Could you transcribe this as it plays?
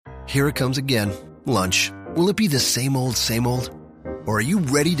Here it comes again. Lunch. Will it be the same old, same old? Or are you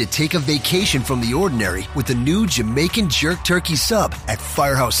ready to take a vacation from the ordinary with the new Jamaican Jerk Turkey Sub at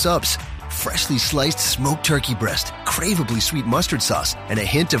Firehouse Subs? Freshly sliced smoked turkey breast, craveably sweet mustard sauce, and a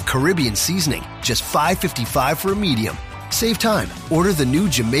hint of Caribbean seasoning. Just $5.55 for a medium. Save time. Order the new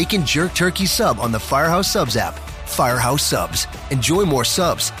Jamaican Jerk Turkey Sub on the Firehouse Subs app. Firehouse Subs. Enjoy more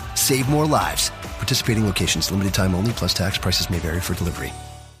subs. Save more lives. Participating locations. Limited time only, plus tax. Prices may vary for delivery.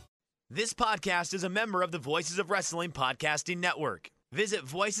 This podcast is a member of the Voices of Wrestling Podcasting Network. Visit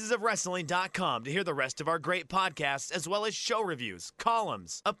voicesofwrestling.com to hear the rest of our great podcasts, as well as show reviews,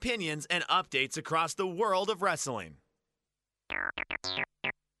 columns, opinions, and updates across the world of wrestling.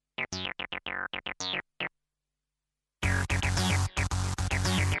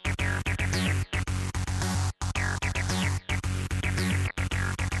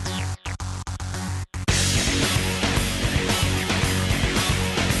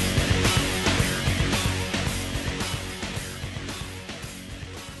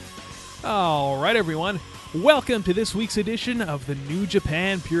 All right, everyone. Welcome to this week's edition of the New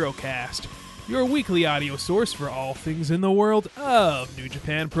Japan Purocast, your weekly audio source for all things in the world of New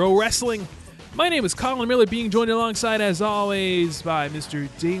Japan Pro Wrestling. My name is Colin Miller, being joined alongside, as always, by Mr.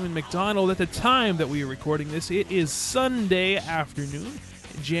 Damon McDonald. At the time that we are recording this, it is Sunday afternoon,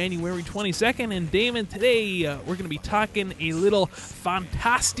 January 22nd, and Damon, today we're going to be talking a little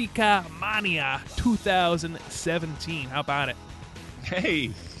Fantastica Mania 2017. How about it?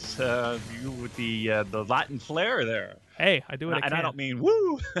 Hey, you with the Latin flair there. Hey, I do what I can. And I don't mean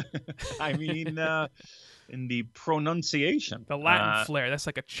woo. I mean in the pronunciation. The Latin flair. That's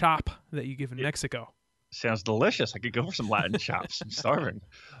like a chop that you give in Mexico. Sounds delicious. I could go for some Latin chops. I'm starving.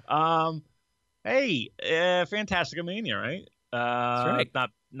 Hey, Fantastica Mania, right? That's right.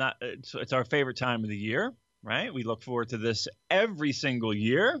 Not. It's our favorite time of the year, right? We look forward to this every single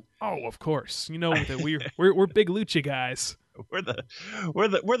year. Oh, of course. You know that we're big lucha guys. We're the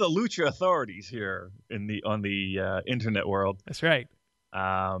lucha authorities here on the internet world. That's right.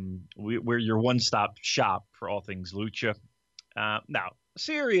 We're your one-stop shop for all things lucha. Now,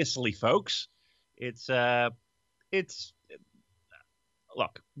 seriously, folks, it's look,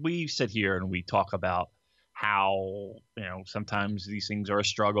 we sit here and we talk about how, sometimes these things are a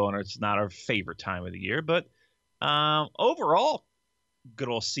struggle and it's not our favorite time of the year, but overall, good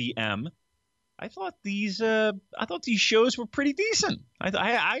old CM. I thought these shows were pretty decent.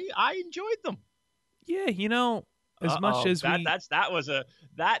 I enjoyed them. Yeah, as much as that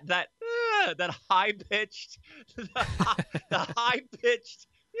high pitched, the high pitched.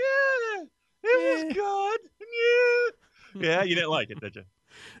 Yeah, it was good. Yeah, you didn't like it, did you?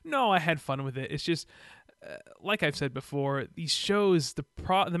 No, I had fun with it. It's just like I've said before, these shows. The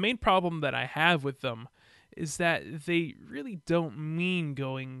main problem that I have with them is that they really don't mean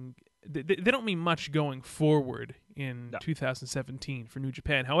going. They don't mean much going forward in 2017 for New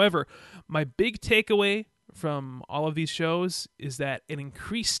Japan. However, my big takeaway from all of these shows is that it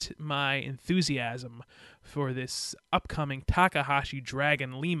increased my enthusiasm for this upcoming Takahashi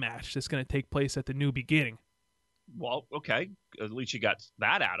Dragon Lee match that's going to take place at the New Beginning. Well, okay. At least you got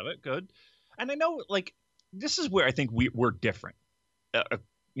that out of it. Good. And I know, this is where I think we're different.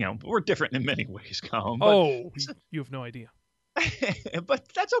 We're different in many ways, Colin. Oh, you have no idea. But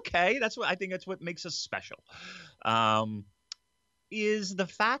that's okay. That's what makes us special. Is the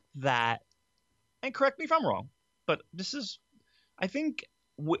fact that, and correct me if I'm wrong, but this is, I think,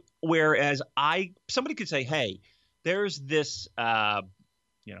 whereas somebody could say, hey, there's this,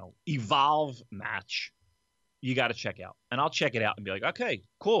 Evolve match you got to check out, and I'll check it out and be like, okay,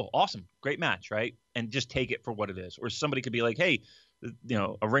 cool, awesome, great match, right? And just take it for what it is. Or somebody could be like, hey,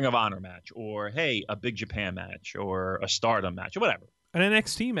 a Ring of Honor match, or hey, a Big Japan match, or a Stardom match, or whatever. An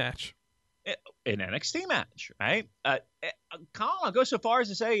NXT match. An NXT match, right? Colin, I'll go so far as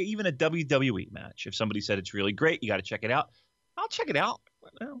to say even a WWE match. If somebody said it's really great, you got to check it out. I'll check it out.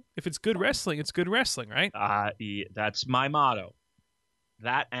 Well, if it's good wrestling, it's good wrestling, right? Yeah, that's my motto.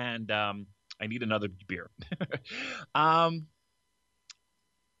 That and I need another beer.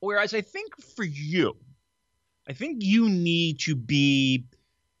 Whereas I think for you, you need to be,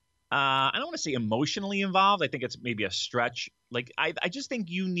 I don't want to say emotionally involved. I think it's maybe a stretch. I just think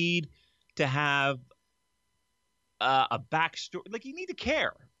you need to have a backstory. You need to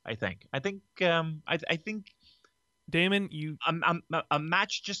care, I think. I think, Damon, a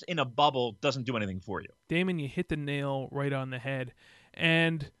match just in a bubble doesn't do anything for you. Damon, you hit the nail right on the head.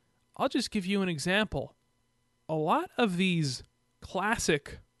 And I'll just give you an example. A lot of these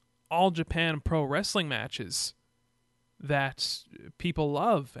classic All Japan Pro Wrestling matches that people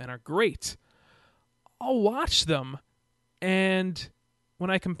love and are great, I'll watch them, and when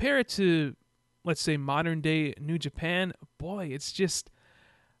I compare it to, let's say, modern day New Japan, boy, it's just,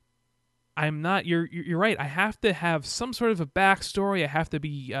 I'm not. You're right. I have to have some sort of a backstory. I have to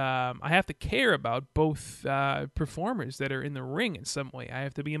be. I have to care about both performers that are in the ring in some way. I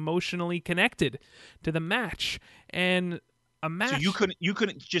have to be emotionally connected to the match, and a match. So you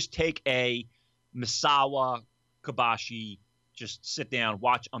couldn't just take a Misawa Kobashi, just sit down,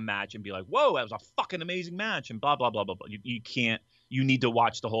 watch a match, and be like, "Whoa, that was a fucking amazing match," and blah blah blah blah blah. You can't. You need to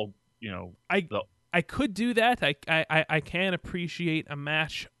watch the whole. I could do that. I can appreciate a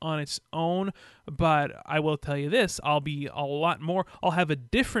match on its own, but I will tell you this: I'll be a lot more. I'll have a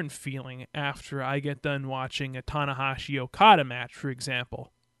different feeling after I get done watching a Tanahashi Okada match, for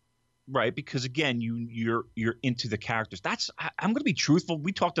example. Right, because again, you're into the characters. I'm going to be truthful.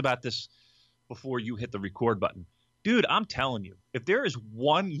 We talked about this before you hit the record button, dude. I'm telling you, if there is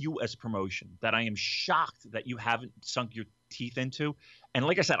one U.S. promotion that I am shocked that you haven't sunk your teeth into, and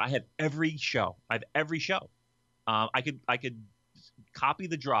like I said, I have every show. I could copy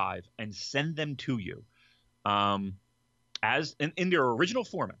the drive and send them to you, as in their original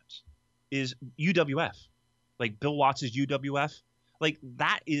formats, is UWF, like Bill Watts' UWF. Like,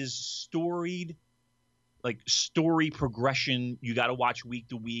 that is storied, like, story progression. You got to watch week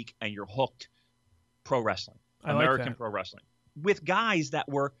to week, and you're hooked. Pro wrestling, American pro wrestling, with guys that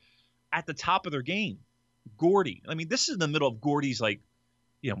were at the top of their game. Gordy. I mean, this is in the middle of Gordy's, like,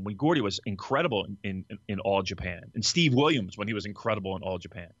 when Gordy was incredible in All Japan, and Steve Williams when he was incredible in All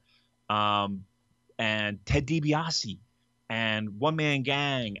Japan, and Ted DiBiase, and One Man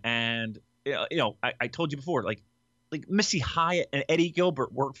Gang, and I told you before, like Missy Hyatt and Eddie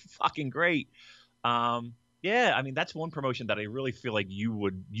Gilbert were fucking great. Yeah, I mean, that's one promotion that I really feel like you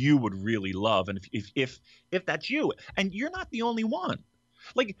would really love, and if that's you, and you're not the only one.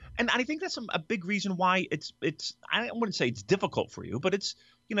 Like, and I think that's a big reason why it's I wouldn't say it's difficult for you, but it's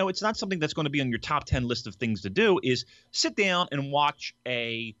it's not something that's going to be on your top 10 list of things to do. Is sit down and watch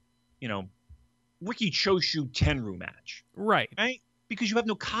a Riki Choshu Tenryu match, right? Because you have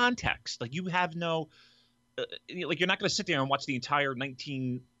no context, like you have no. Like, you're not going to sit there and watch the entire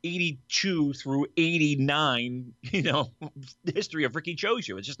 1982 through 89, history of Riki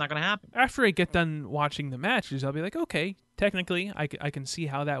Choshu. It's just not going to happen. After I get done watching the matches, I'll be like, okay, technically, I can see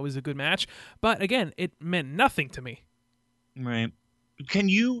how that was a good match. But again, it meant nothing to me. Right.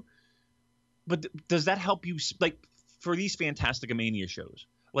 But does that help you, like, for these Fantastica Mania shows?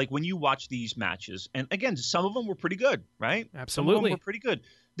 Like, when you watch these matches, and again, some of them were pretty good, right? Absolutely. Some of them were pretty good.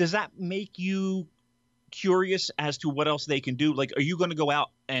 Does that make you curious as to what else they can do? Like, are you going to go out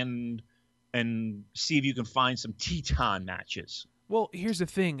and see if you can find some Teton matches? Well, here's the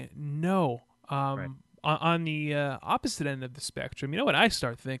thing. No. Right. On the opposite end of the spectrum, you know what I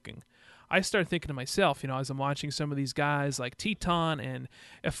start thinking? I start thinking to myself, as I'm watching some of these guys like Teton and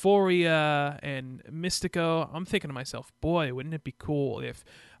Euphoria and Mystico, I'm thinking to myself, boy, wouldn't it be cool if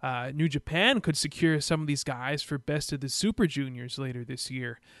New Japan could secure some of these guys for Best of the Super Juniors later this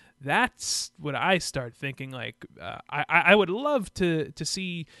year? That's what I start thinking. Like, I would love to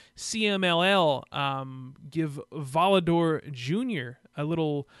see CMLL give Volador Jr. a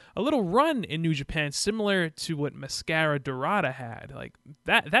little run in New Japan, similar to what Mascara Dorada had. Like,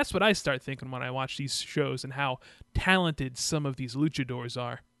 that's what I start thinking when I watch these shows and how talented some of these luchadors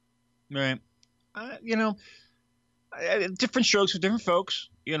are. Right. Different strokes for different folks.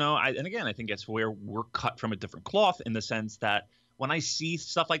 And again, I think that's where we're cut from a different cloth, in the sense that when I see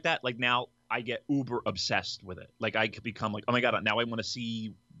stuff like that, like, now I get uber obsessed with it. Like, I could become like, oh my God, now I want to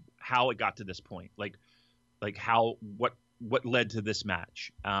see how it got to this point. Like how, what led to this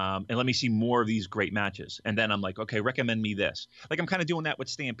match. And let me see more of these great matches. And then I'm like, okay, recommend me this. Like, I'm kind of doing that with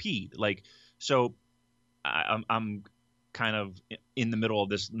Stampede. Like, so I'm kind of in the middle of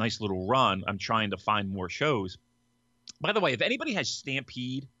this nice little run. I'm trying to find more shows. By the way, if anybody has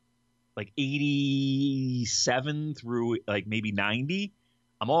Stampede, like 87 through like maybe 90,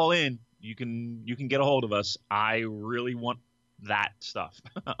 I'm all in. You can get a hold of us. I really want that stuff.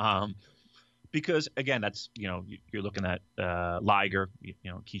 Because again, that's, you're looking at Liger,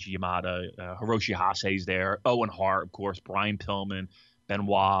 Kishi Yamada, Hiroshi Hase's there, Owen Hart, of course, Brian Pillman,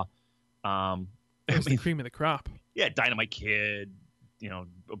 Benoit. It's the cream of the crop. Yeah, Dynamite Kid,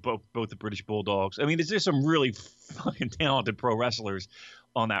 both the British Bulldogs. I mean, there's some really fucking talented pro wrestlers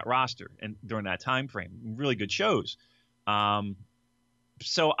on that roster and during that time frame. Really good shows.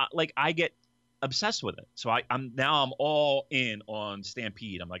 So I get obsessed with it. So I'm all in on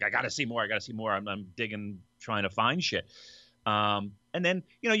Stampede. I'm like, I gotta see more. I'm digging, trying to find shit. And then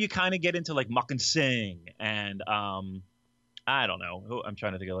you kind of get into like Muck and Sing, and I don't know. I'm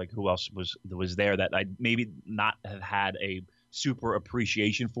trying to think of like who else was there that I maybe not have had a super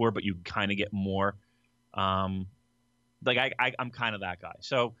appreciation for, but you kind of get more. I'm kind of that guy.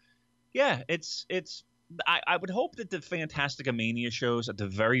 So yeah, I would hope that the Fantastica Mania shows, at the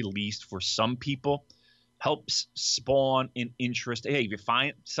very least, for some people, helps spawn an interest. Hey, if you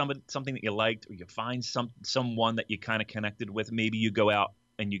find something that you liked, or you find someone that you kind of connected with, maybe you go out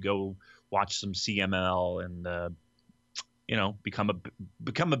and you go watch some CML and become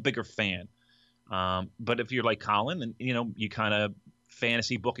a bigger fan. But if you're like Colin, and you kind of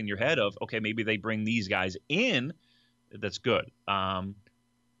fantasy book in your head of, okay, maybe they bring these guys in, that's good.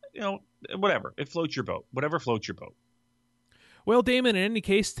 Whatever. It floats your boat. Whatever floats your boat. Well, Damon, in any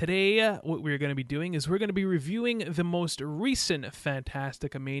case, today what we're going to be doing is we're going to be reviewing the most recent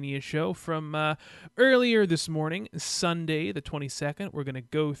Fantastica Mania show from earlier this morning, Sunday the 22nd. We're going to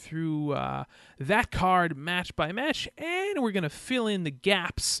go through that card match by match, and we're going to fill in the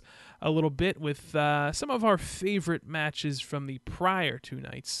gaps a little bit with some of our favorite matches from the prior two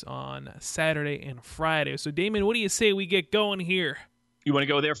nights on Saturday and Friday. So, Damon, what do you say we get going here? You want to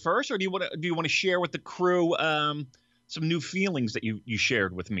go there first, or do you want to share with the crew some new feelings that you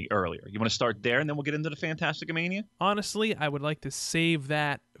shared with me earlier? You want to start there, and then we'll get into the Fantastica Mania? Honestly, I would like to save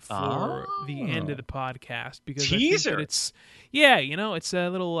that for the end of the podcast, because teaser. I think that it's a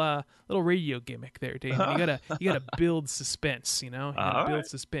little radio gimmick there, Damon. You gotta build suspense.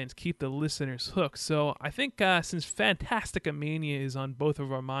 Suspense, keep the listeners hooked. So I think since Fantastica Mania is on both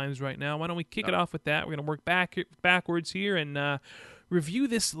of our minds right now, why don't we kick it off with that? We're gonna work backwards here and review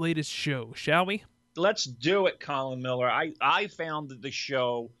this latest show, shall we? Let's do it, Colin Miller. I found the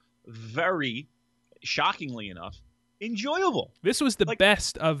show very, shockingly enough, enjoyable. This was the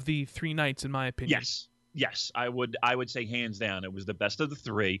best of the three nights, in my opinion. Yes, I would say hands down it was the best of the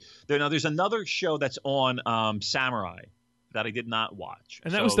three. There's another show that's on Samurai that I did not watch.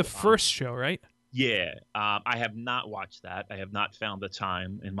 And that was the first show, right? Yeah. I have not watched that. I have not found the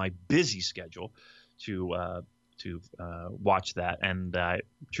time in my busy schedule to watch that. And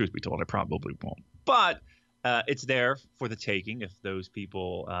truth be told, I probably won't. But it's there for the taking if those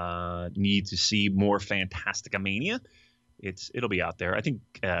people need to see more Fantastica Mania. It'll be out there. I think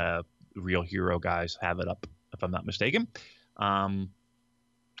Real Hero guys have it up, if I'm not mistaken. Third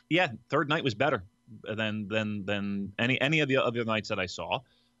night was better than any of the other nights that I saw.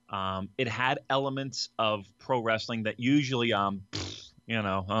 It had elements of pro wrestling that usually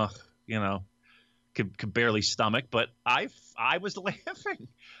could barely stomach, but I was laughing.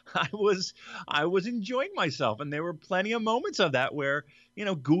 I was enjoying myself, and there were plenty of moments of that where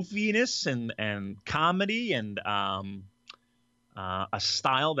goofiness and comedy and a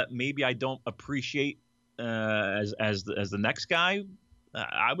style that maybe I don't appreciate as the next guy.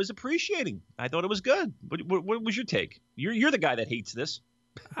 I was appreciating. I thought it was good. What was your take? You're the guy that hates this.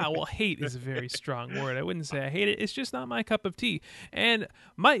 Well, hate is a very strong word. I wouldn't say I hate it. It's just not my cup of tea. And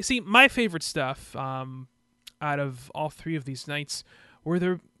my favorite stuff out of all three of these nights were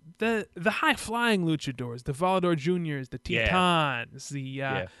the high flying luchadors, the Volador Juniors, the Titans,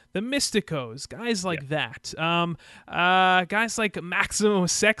 the Mysticos, guys like that. Guys like Maximo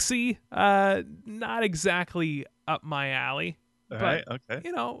Sexy, not exactly up my alley. But, okay.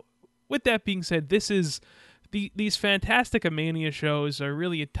 With that being said, these Fantastica Mania shows are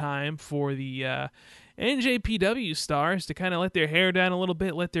really a time for the NJPW stars to kind of let their hair down a little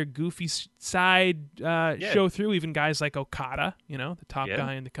bit, let their goofy side show through. Even guys like Okada, the top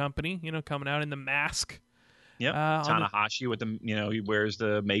guy in the company, coming out in the mask. Yep. Tanahashi with he wears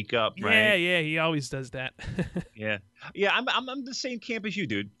the makeup. Right? Yeah, he always does that. yeah. I'm the same camp as you,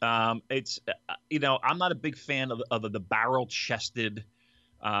 dude. It's I'm not a big fan of the barrel chested.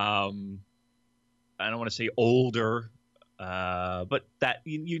 I don't want to say older, but that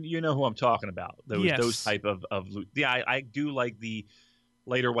you know who I'm talking about. Those type of I do like the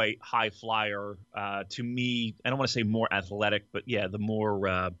later weight high flyer. To me, I don't want to say more athletic, but the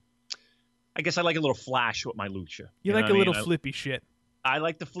more. I guess I like a little flash with my lucha. You like a little flippy shit. I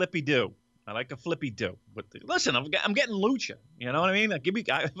like the flippy do. But listen, I'm getting lucha. You know what I mean? Give me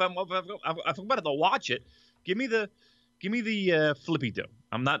if I'm about to watch it, give me the flippy do.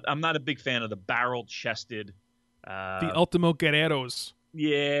 I'm not a big fan of the barrel chested. The Ultimo Guerreros.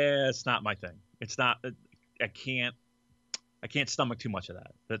 Yeah, it's not my thing. It's not. I can't stomach too much of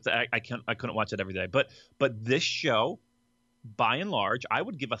that. I couldn't watch it every day. But this show, by and large, I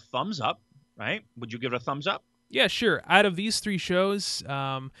would give a thumbs up. Right? Would you give it a thumbs up? Yeah, sure. Out of these three shows,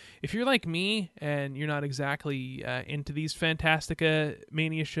 if you're like me and you're not exactly into these Fantastica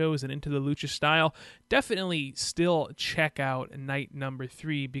Mania shows and into the lucha style, definitely still check out night number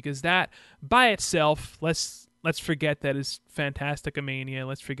 3, because that by itself, let's forget that it's Fantastica Mania.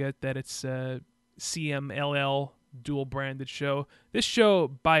 Let's forget that it's CMLL dual-branded show. This show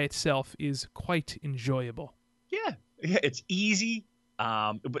by itself is quite enjoyable. Yeah, it's easy.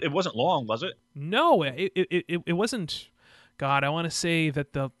 It wasn't long, was it? No, it wasn't. God, I want to say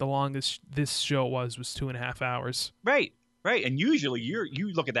that the longest this show was 2.5 hours. Right. And usually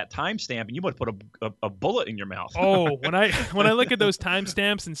you look at that timestamp and you want to put a bullet in your mouth. Oh, when I look at those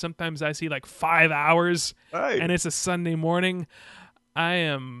timestamps and sometimes I see like 5 hours, right, and it's a Sunday morning, I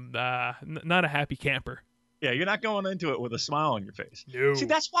am not a happy camper. Yeah, you're not going into it with a smile on your face. No. See,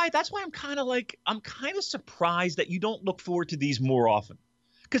 that's why I'm kind of surprised that you don't look forward to these more often.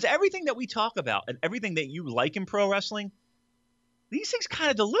 Because everything that we talk about and everything that you like in pro wrestling, these things kind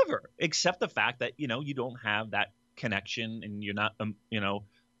of deliver, except the fact that, you don't have that connection and you're not,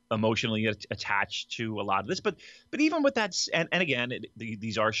 emotionally attached to a lot of this. But even with that, and again,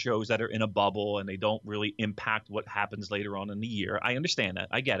 these are shows that are in a bubble and they don't really impact what happens later on in the year. I understand that.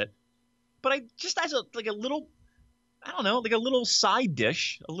 I get it. But I just as a little, I don't know, like a little side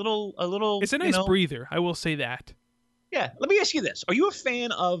dish, a little. It's a nice breather. I will say that. Yeah. Let me ask you this: are you a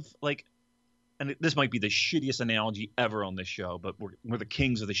fan of and this might be the shittiest analogy ever on this show, but we're the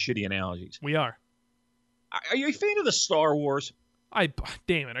kings of the shitty analogies. We are. Are you a fan of the Star Wars?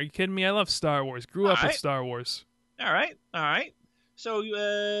 Damn it, are you kidding me? I love Star Wars. Grew up with Star Wars. All right. So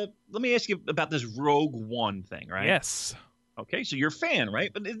let me ask you about this Rogue One thing, right? Yes. Okay, so you're a fan,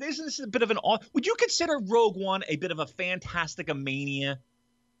 right? But isn't this a bit of would you consider Rogue One a bit of a Fantastica-mania?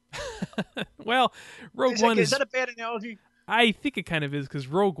 Well, Rogue One is that a bad analogy? I think it kind of is, because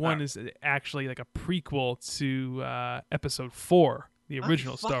Rogue One is actually like a prequel to Episode 4, the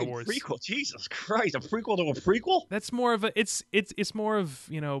original Star Wars. Prequel, Jesus Christ, a prequel to a prequel? That's more of a it's more of,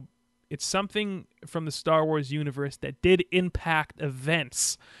 it's something from the Star Wars universe that did impact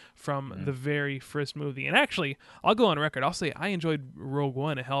events from the very first movie. And actually, I'll go on record. I'll say I enjoyed Rogue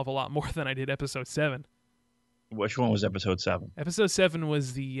One a hell of a lot more than I did Episode 7. Which one was Episode 7? Episode 7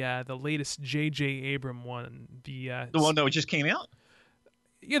 was the latest J.J. Abrams one. The one that just came out?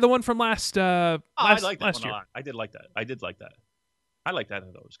 Yeah, the one from last I like that last one year. a lot. I did like that. I like that. I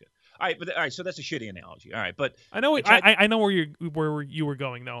thought it was good. All right, so that's a shitty analogy. All right, but I know I know where you were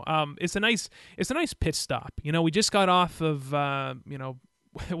going though. It's a nice pit stop. We just got off of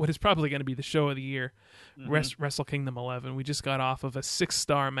what is probably going to be the show of the year, Wrestle Kingdom 11. We just got off of a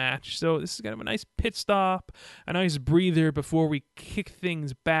 6-star match, so this is kind of a nice pit stop, a nice breather before we kick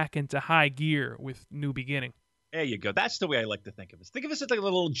things back into high gear with New Beginning. There you go. That's the way I like to think of it. Think of it as like a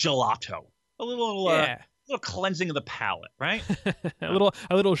little gelato, a little cleansing of the palate, right? a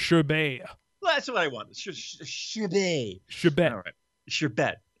little sherbet. Well, that's what I want. Sherbet. Sherbet. All right.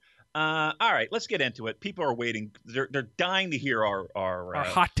 Sherbet. All right, let's get into it. People are waiting. They're dying to hear our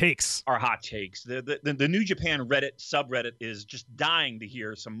hot takes. Our hot takes. The New Japan Reddit subreddit is just dying to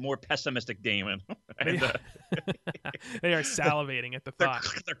hear some more pessimistic Damon. And, they are salivating at the thought.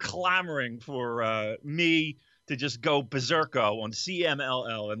 They're clamoring for me to just go berserko on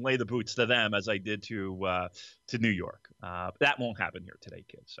CMLL and lay the boots to them as I did to New York. That won't happen here today,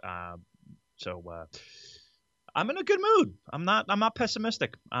 kids. So I'm in a good mood. I'm not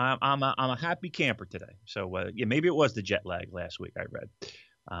pessimistic. I'm a happy camper today. So maybe it was the jet lag last week I read.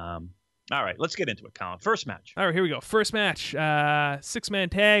 All right, let's get into it, Colin. First match. All right, here we go. First match, 6-man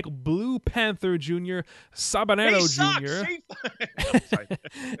tag, Blue Panther Jr., Sabanero Jr.,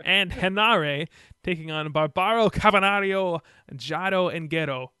 and Henare taking on Barbaro, Cavernario, Jado, and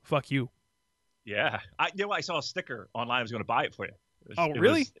Ghetto. Fuck you. Yeah. I saw a sticker online. I was going to buy it for you.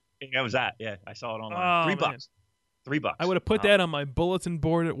 Really? It was that. Yeah, I saw it online. $3. $3. I would have put that on my bulletin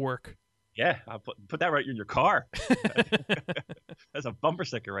board at work. Yeah, I'll put that right in your car. That's a bumper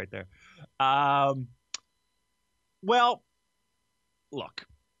sticker right there. Well, look,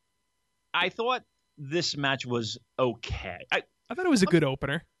 I thought this match was okay. I thought it was a good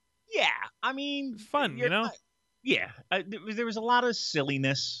opener. Yeah, I mean, fun, Yeah, there was a lot of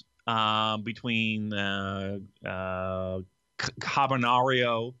silliness between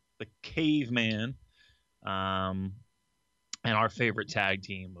Cavernario, the caveman, and our favorite tag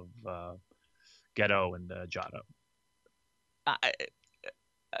team of Ghetto and Jado.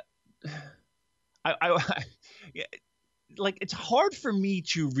 It's hard for me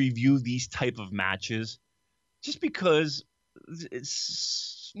to review these type of matches, just because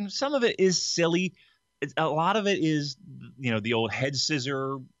some of it is silly. A lot of it is, the old head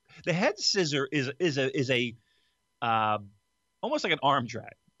scissor. The head scissor is a almost like an arm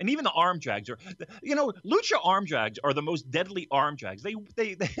drag. And even the arm drags are, lucha arm drags are the most deadly arm drags. They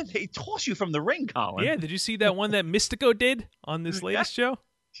toss you from the ring, Colin. Yeah, did you see that one that Mystico did on this latest show?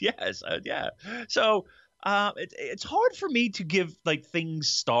 Yes, yeah. So it's hard for me to give things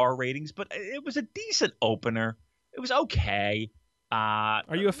star ratings, but it was a decent opener. It was okay.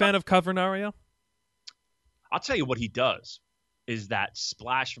 Are you a fan of Cavernario? I'll tell you what he does is that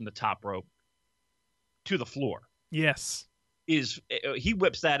splash from the top rope to the floor. Yes. He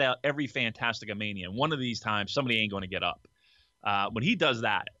whips that out every Fantastica Mania. And one of these times, somebody ain't going to get up. When he does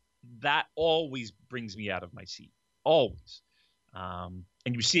that always brings me out of my seat. Always. And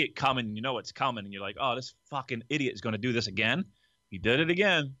you see it coming, and you know it's coming, and you're like, oh, this fucking idiot is going to do this again. He did it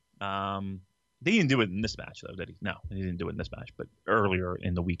again. They didn't do it in this match, though, did he? No, he didn't do it in this match, but earlier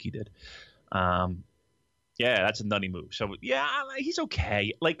in the week he did. Yeah, that's a nutty move. So, yeah, he's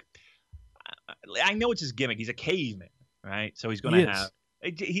okay. Like, I know it's his gimmick. He's a caveman, right? So he's going to have –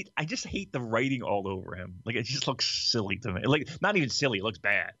 I just hate the writing all over him. Like, it just looks silly to me. Like, not even silly. It looks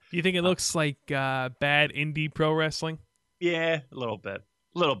bad. Do you think it looks like bad indie pro wrestling? Yeah, a little bit.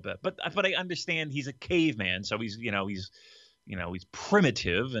 But I understand he's a caveman, so he's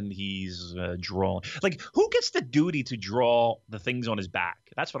primitive and he's drawing. Like, who gets the duty to draw the things on his back?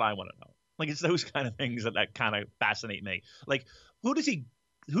 That's what I want to know. Like, it's those kind of things that kind of fascinate me. Like, who does he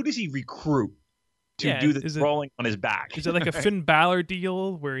recruit to do the drawing on his back? Is it like a Finn Balor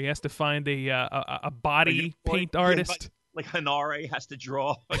deal where he has to find a body paint artist? Like Hanare has to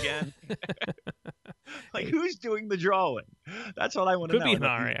draw again. Like, who's doing the drawing? That's what I want to know. Could be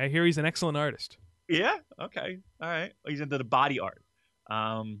Hanare. I hear he's an excellent artist. Yeah. Okay. All right. He's into the body art.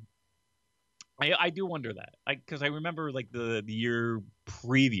 I do wonder that because I remember like the year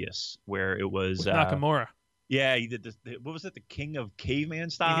previous where it was with Nakamura. Yeah, he did this. What was it? The King of Caveman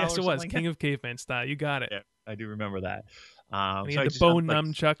Style? Yes, it was King of Caveman Style. You got it. Yeah, I do remember that. He had the bone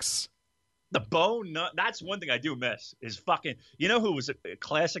nunchucks. The bone nut. That's one thing I do miss is fucking. You know who was a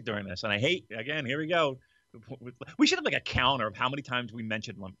classic during this, and I hate again. Here we go. We should have like a counter of how many times we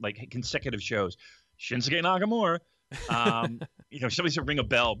mentioned one, like consecutive shows. Shinsuke Nakamura. Somebody should ring a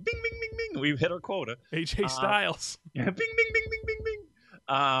bell. Bing, bing, bing, bing. We've hit our quota. AJ Styles. Yeah, bing, bing, bing, bing, bing, bing.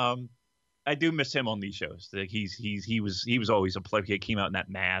 I do miss him on these shows. Like he was always a player. He came out in that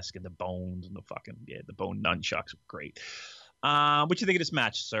mask and the bones and the bone nunchucks were great. What you think of this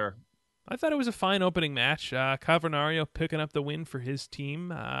match, sir? I thought it was a fine opening match. Cavernario picking up the win for his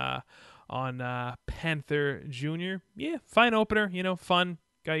team on Panther Jr. Yeah, fine opener. Fun.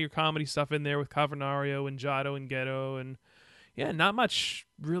 Got your comedy stuff in there with Cavernario and Jado and Ghetto, and yeah, not much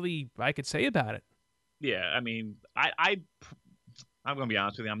really I could say about it. Yeah, I mean, I'm gonna be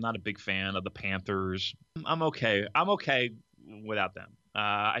honest with you. I'm not a big fan of the Panthers. I'm okay without them.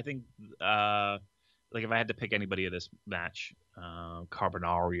 I think like if I had to pick anybody of this match,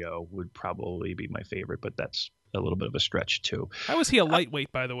 Cavernario would probably be my favorite, but that's a little bit of a stretch too. How was he a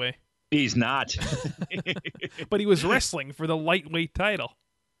lightweight, by the way? He's not. But he was wrestling for the lightweight title.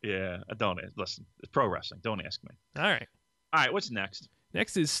 Yeah, listen. It's pro wrestling. Don't ask me. All right. What's next?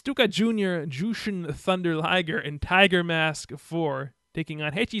 Next is Stuka Jr., Jushin Thunder Liger, and Tiger Mask 4 taking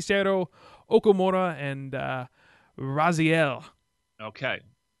on Hechicero, Okamura, and Raziel. Okay.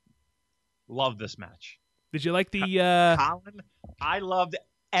 Love this match. Did you like the... Colin, I loved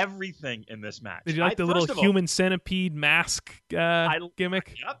everything in this match. Did you like the little human centipede mask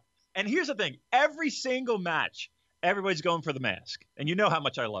gimmick? Yep. And here's the thing. Every single match, everybody's going for the mask. And you know how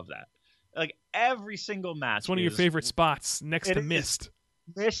much I love that. Like, every single match. It's one of your favorite spots next to Mist.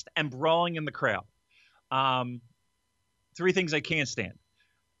 Mist and brawling in the crowd. Three things I can't stand.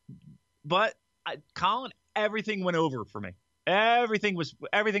 But, Colin, everything went over for me. Everything was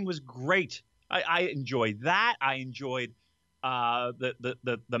great. I enjoyed that. I enjoyed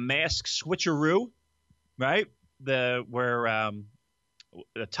the mask switcheroo, right? The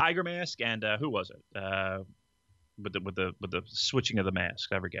Tiger Mask and who was it? With the switching of the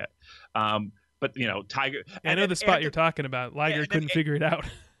mask, I forget. But Tiger. I know the spot you're talking about. Liger couldn't figure it out.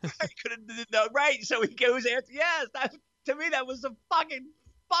 Right? So he goes after. Yes, to me that was a fucking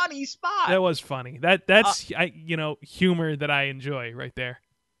funny spot. That was funny. That's humor that I enjoy right there.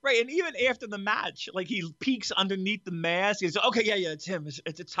 Right, and even after the match, like he peeks underneath the mask. He's okay, yeah, it's him.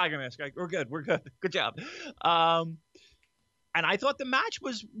 It's a Tiger Mask. Right? We're good. Good job. And I thought the match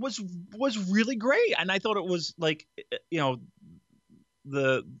was really great, and I thought it was like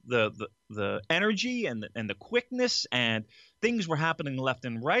the energy and the quickness and things were happening left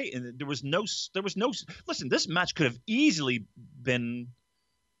and right, and there was no. Listen, this match could have easily been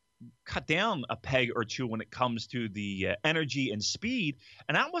cut down a peg or two when it comes to the energy and speed,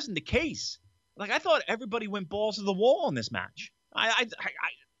 and that wasn't the case. Like I thought everybody went balls to the wall in this match.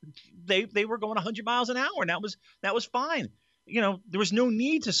 They were going 100 miles an hour, and that was fine. There was no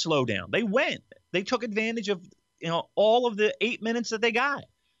need to slow down. They took advantage of all of the 8 minutes that they got.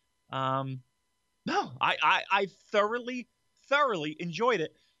 No, I thoroughly enjoyed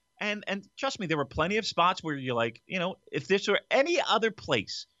it, And trust me, there were plenty of spots where you're like, if this were any other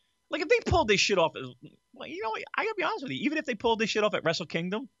place, like if they pulled this shit off, well, I gotta be honest with you, even if they pulled this shit off at Wrestle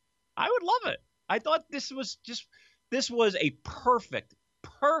Kingdom, I would love it. I thought this was a perfect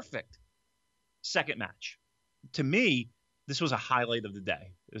second match. To me, this was a highlight of the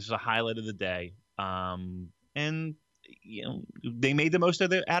day. And they made the most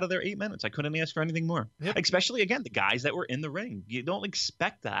out of their 8 minutes. I couldn't ask for anything more. Yep. Especially again, the guys that were in the ring. You don't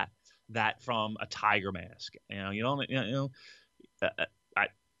expect that from a Tiger Mask. I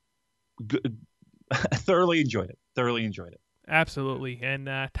thoroughly enjoyed it. Absolutely.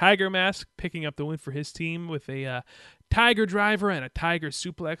 And Tiger Mask picking up the win for his team with a Tiger Driver and a Tiger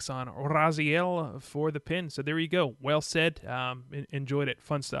Suplex on Raziel for the pin. So there you go. Well said. Enjoyed it.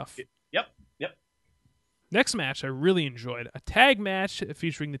 Fun stuff. Yep. Next match I really enjoyed. A tag match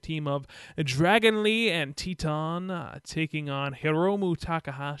featuring the team of Dragon Lee and Teton taking on Hiromu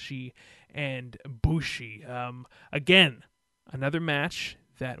Takahashi and Bushi. Again, another match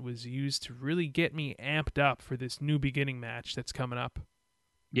that was used to really get me amped up for this new beginning match that's coming up.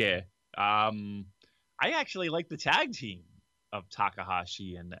 Yeah. I actually like the tag team of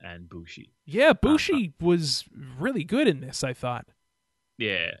Takahashi and Bushi. Yeah, Bushi was really good in this, I thought.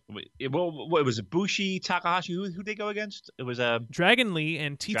 Yeah. It was a Bushi, Takahashi. Who they go against? It was a Dragon Lee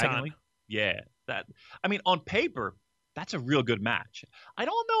and Teton. Dragon Lee? Yeah. On paper, that's a real good match. I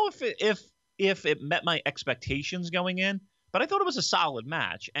don't know if it met my expectations going in, but I thought it was a solid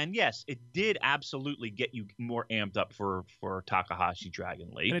match. And yes, it did absolutely get you more amped up for Takahashi Dragon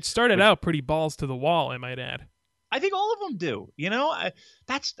Lee. And it started out pretty balls to the wall, I might add. I think all of them do.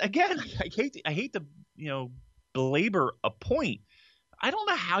 That's again, I hate to belabor a point. I don't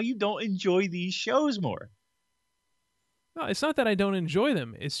know how you don't enjoy these shows more. No, it's not that I don't enjoy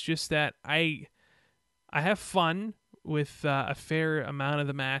them. It's just that I have fun with a fair amount of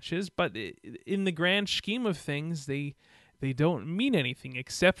the matches, but in the grand scheme of things, they don't mean anything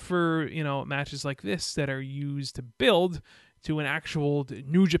except for matches like this that are used to build to an actual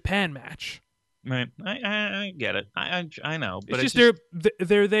New Japan match. Right, I get it. I know, but it's just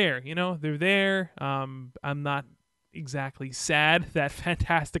they're there. They're there. I'm not exactly sad that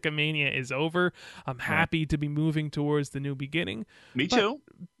Fantastica-Mania is over. I'm happy to be moving towards the new beginning. Me too.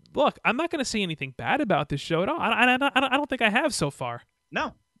 Look, I'm not going to say anything bad about this show at all. I don't think I have so far.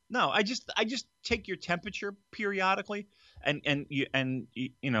 No. I just take your temperature periodically, and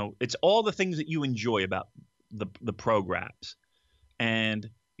it's all the things that you enjoy about the programs, and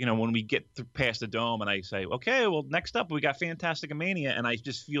when we get past the dome, and I say, okay, well, next up we got Fantastica-Mania, and I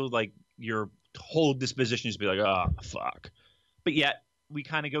just feel like your whole disposition is to be like, oh fuck, but yet we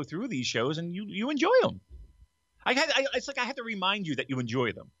kind of go through these shows and you enjoy them. It's like I have to remind you that you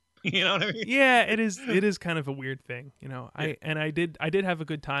enjoy them. You know what I mean? Yeah, it is kind of a weird thing, I did have a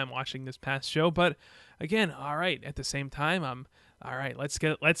good time watching this past show, but again, all right, at the same time, I'm all right, let's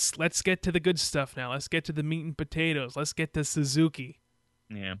get to the good stuff now. Let's get to the meat and potatoes. Let's get to Suzuki.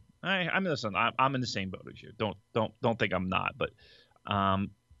 Yeah. I'm in the same boat as you. Don't think I'm not, but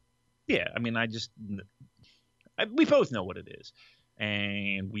yeah, I mean, we both know what it is,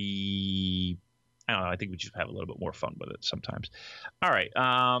 and I don't know. I think we just have a little bit more fun with it sometimes. All right.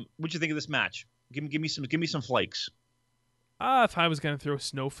 What'd you think of this match? Give me some flakes. If I was going to throw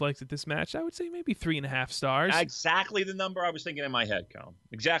snowflakes at this match, I would say maybe 3.5 stars. Exactly the number I was thinking in my head, Colin.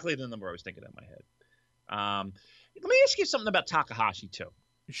 Exactly the number I was thinking in my head. Let me ask you something about Takahashi too.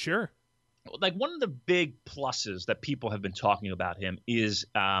 Sure. Like one of the big pluses that people have been talking about him is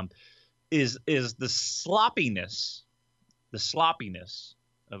the sloppiness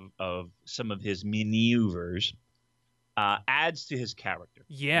of some of his maneuvers adds to his character.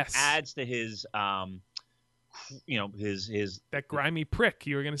 Yes. Adds to his his that grimy prick.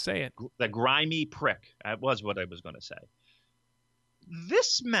 You were going to say it. The grimy prick. That was what I was going to say.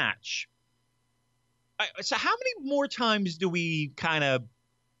 This match. So how many more times do we kind of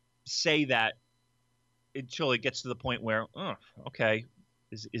say that until it gets to the point where, oh, okay,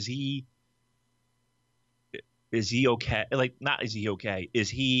 is he okay? Like, not is he okay? Is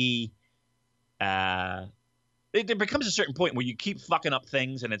he? It becomes a certain point where you keep fucking up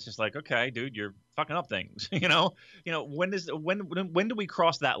things, and it's just like, okay, dude, you're fucking up things. When do we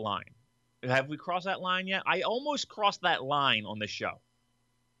cross that line? Have we crossed that line yet? I almost crossed that line on this show.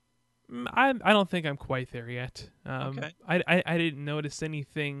 I don't think I'm quite there yet. Okay. I didn't notice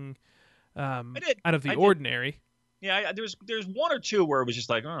anything out of the I ordinary. Did. Yeah, there's one or two where it was just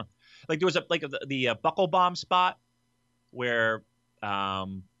like, like there was the buckle bomb spot where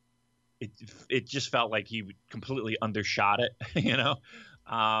it just felt like he completely undershot it.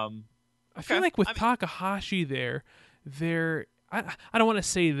 I feel like with Takahashi there I don't want to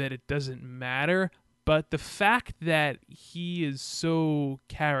say that it doesn't matter, but the fact that he is so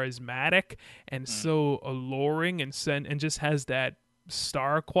charismatic and so alluring and just has that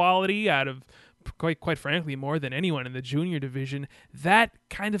star quality out of quite frankly more than anyone in the junior division, that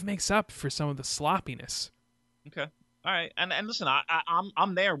kind of makes up for some of the sloppiness. Okay. All right. And listen,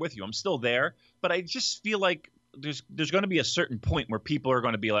 I'm there with you. I'm still there, but I just feel like there's going to be a certain point where people are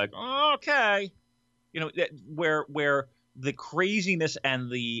going to be like, oh, okay, where the craziness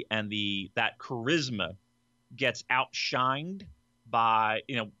and that charisma gets outshined by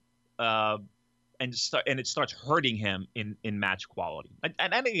and it starts hurting him in match quality.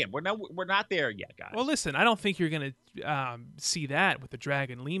 And again, we're not there yet, guys. Well, listen, I don't think you're going to see that with the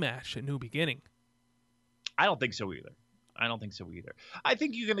Dragon Lee match at New Beginning. I don't think so either. I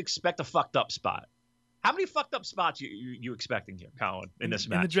think you can expect a fucked up spot. How many fucked up spots you expecting here, Colin, in this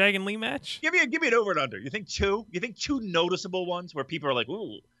match? In the Dragon Lee match? Give me an over and under. You think two? You think two noticeable ones where people are like,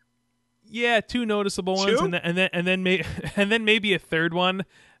 ooh. Yeah, two noticeable ones, and then maybe a third one.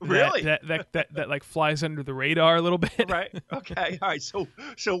 Really? That like flies under the radar a little bit. Right. Okay. All right. So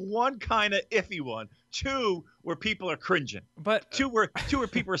one kind of iffy one. Two where people are cringing. But two where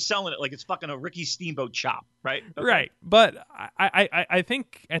people are selling it like it's fucking a Ricky Steamboat chop. Right. Okay. Right. But I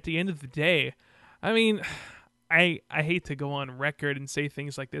think at the end of the day, I mean, I hate to go on record and say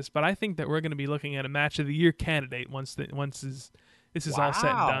things like this, but I think that we're going to be looking at a match of the year candidate once this is all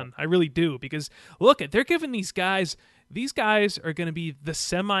said and done. I really do, because look, they're giving these guys are going to be the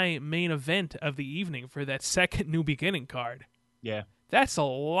semi-main event of the evening for that second New Beginning card. Yeah. That's a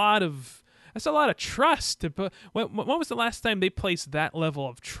lot of trust to put. When was the last time they placed that level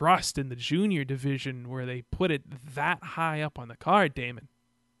of trust in the junior division where they put it that high up on the card, Damon?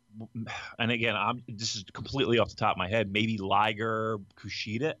 And again, this is completely off the top of my head. Maybe Liger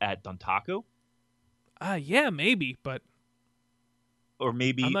Kushida at Dontaku? Yeah, maybe, but or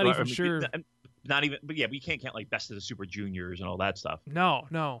maybe I'm not even sure. Not even, but yeah, we can't count like Best of the Super Juniors and all that stuff. No.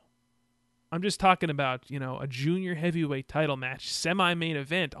 I'm just talking about a junior heavyweight title match, semi-main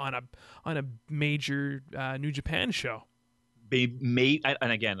event on a major New Japan show. And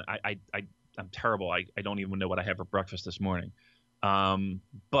again, I'm terrible. I don't even know what I had for breakfast this morning.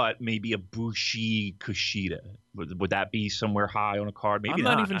 But maybe a Bushi Kushida. Would that be somewhere high on a card? Maybe I'm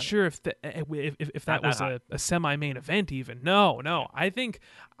not even sure if that was a semi-main event even. No. I think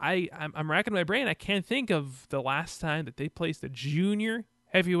I'm racking my brain. I can't think of the last time that they placed a junior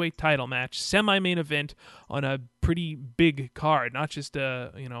heavyweight title match, semi-main event on a pretty big card, not just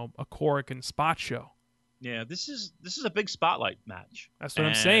a Korakuen spot show. Yeah, this is a big spotlight match. That's what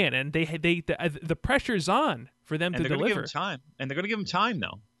I'm saying, and the pressure's on for them to deliver. Give them time, and they're going to give them time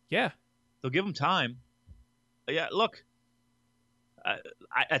now. Yeah, they'll give them time. Yeah, look,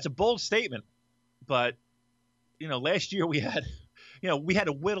 that's a bold statement, but last year we had to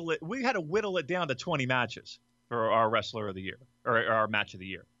whittle it down to 20 matches for our wrestler of the year or our match of the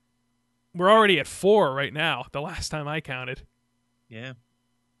year. We're already at 4 right now. The last time I counted. Yeah.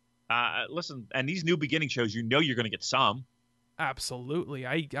 Listen, and these New Beginning shows, you're going to get some. Absolutely.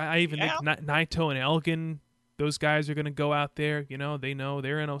 I even think Naito and Elgin, those guys are going to go out there. They know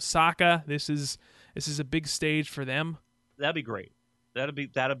they're in Osaka. This is a big stage for them. That'd be great. That'd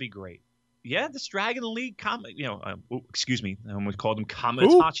be great. Yeah, this Dragon League excuse me, I almost called him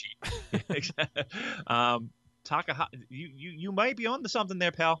Kamitachi. Takahashi, you might be onto something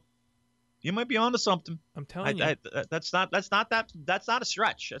there, pal. You might be onto something. I'm telling you. That's not a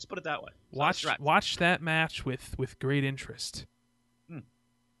stretch. Let's put it that way. Watch that match with great interest.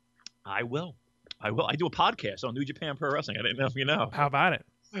 I will. I do a podcast on New Japan Pro Wrestling. I didn't know if you know. How about it?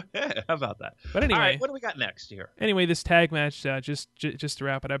 Yeah, how about that? But anyway, all right, what do we got next here? Anyway, this tag match, just to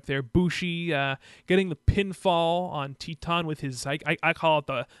wrap it up there, Bushi getting the pinfall on Titan with his, I call it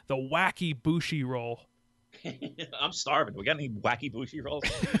the wacky Bushi roll. I'm starving. We got any wacky Bushi rolls?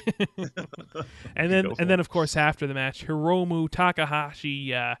 and then of course after the match, Hiromu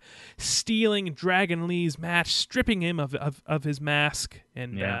Takahashi stealing Dragon Lee's match, stripping him of his mask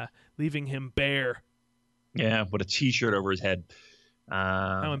and leaving him bare. Yeah, with a T-shirt over his head.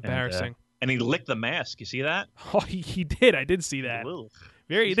 How embarrassing! And he licked the mask. You see that? Oh, he did. I did see that.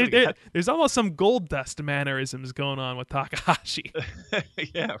 There's almost some gold dust mannerisms going on with Takahashi.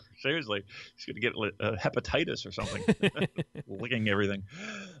 Yeah, seriously. He's going to get hepatitis or something. Licking everything.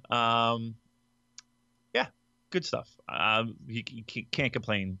 Yeah, good stuff. He can't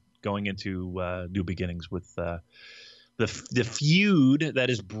complain going into New Beginnings with the feud that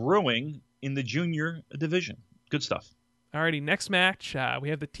is brewing in the junior division. Good stuff. Alrighty, next match, we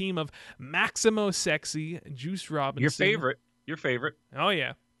have the team of Maximo Sexy, Juice Robinson. Your favorite. Oh,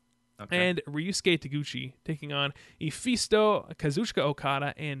 yeah. Okay. And Ryusuke Taguchi taking on Ifisto, Kazuchika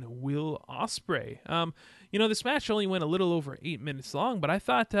Okada, and Will Ospreay. This match only went a little over 8 minutes long, but I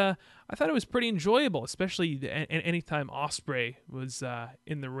thought it was pretty enjoyable, especially anytime Ospreay was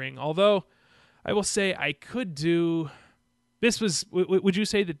in the ring. Although I will say I could do. This was. Would you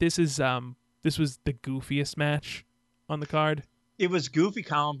say that this was the goofiest match on the card? It was goofy,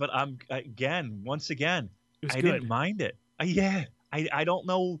 Colin, but once again, I didn't mind it. Yeah, I don't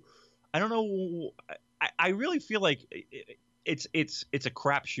know. I don't know. I really feel like it's a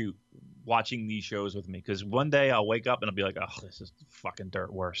crapshoot watching these shows with me, because one day I'll wake up and I'll be like, oh, this is fucking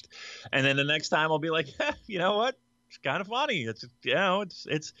dirt worst, and then the next time I'll be like, you know what? It's kind of funny.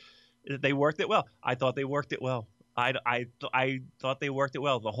 It's they worked it well. I thought they worked it well. I thought they worked it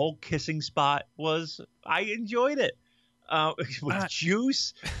well. The whole kissing spot I enjoyed it. With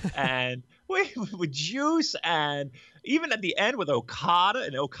Juice and with Juice, and even at the end with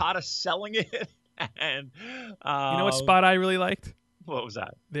Okada selling it. And you know what spot I really liked? What was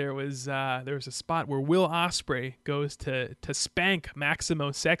that? There was a spot where Will Ospreay goes to spank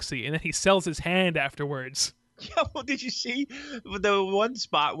Maximo Sexy, and then he sells his hand afterwards. Yeah, well, did you see the one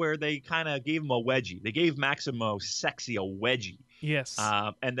spot where they kind of gave him a wedgie? They gave Maximo Sexy a wedgie. Yes.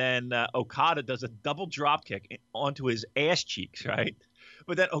 And then Okada does a double drop kick onto his ass cheeks, right?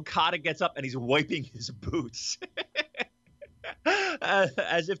 But then Okada gets up and he's wiping his boots,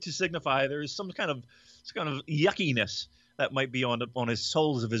 as if to signify there is some kind of yuckiness that might be on his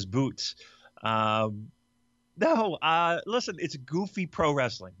soles of his boots. Listen, it's goofy pro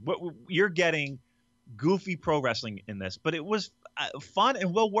wrestling. What you're getting. Goofy pro wrestling in this, but it was fun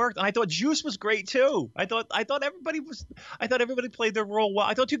and well worked, and I thought Juice was great too. I thought everybody played their role well.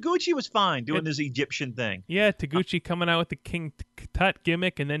 I thought Taguchi was fine doing this Egyptian thing. Yeah, Taguchi coming out with the King Tut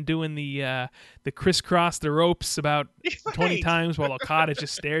gimmick and then doing the crisscross the ropes about 20 times while Okada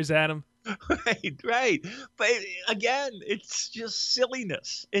just stares at him. Right. But again, it's just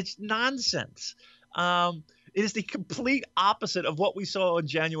silliness. It's nonsense. It is the complete opposite of what we saw on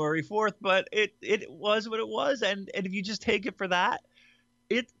January 4th, but it was what it was, and if you just take it for that,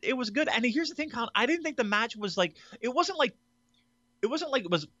 it was good. And here's the thing, Colin, I didn't think the match was like it wasn't like it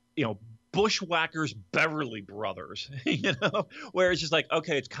was Bushwhackers Beverly Brothers, where it's just like,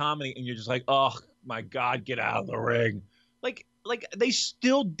 okay, it's comedy, and you're just like, oh my God, get out of the ring. Like they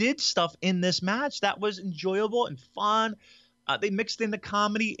still did stuff in this match that was enjoyable and fun. They mixed in the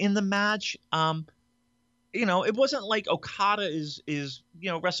comedy in the match. It wasn't like Okada is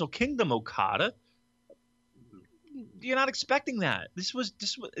Wrestle Kingdom Okada. You're not expecting that. This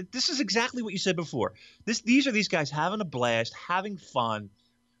is exactly what you said before. These are these guys having a blast, having fun,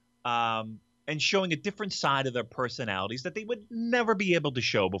 and showing a different side of their personalities that they would never be able to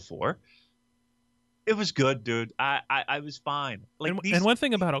show before. It was good, dude. I was fine. And one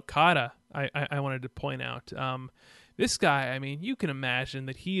thing about Okada, I wanted to point out. This guy, I mean, you can imagine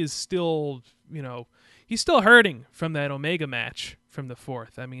that he is still, he's still hurting from that Omega match from the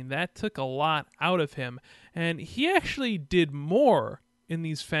 4th. I mean, that took a lot out of him. And he actually did more in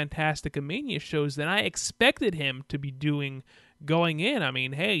these Fantastica Mania shows than I expected him to be doing going in. I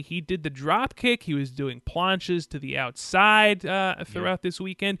mean, hey, he did the drop kick. He was doing planches to the outside throughout this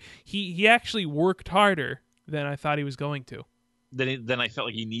weekend. He actually worked harder than I thought he was going to. Than I felt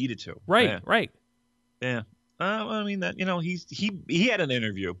like he needed to. Right, yeah. Right. Yeah. I mean that he had an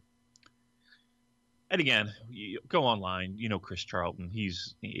interview, and again, you go online. Chris Charlton.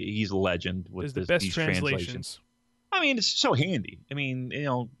 He's a legend with the best these translations. I mean, it's so handy. I mean,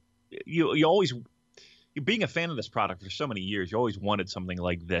 you always, being a fan of this product for so many years, you always wanted something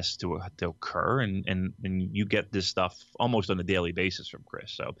like this to occur, and you get this stuff almost on a daily basis from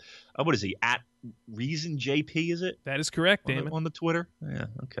Chris. So, what is he at Reason JP? Is it? That is correct, Damon. On the Twitter. Yeah.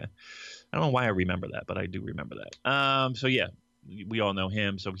 Okay. I don't know why I remember that, but I do remember that. So yeah, we all know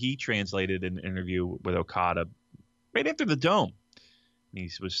him. So he translated an interview with Okada right after the Dome. He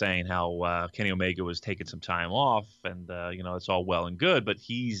was saying how Kenny Omega was taking some time off, and it's all well and good, but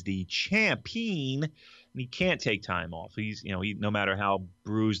he's the champion, and he can't take time off. He's no matter how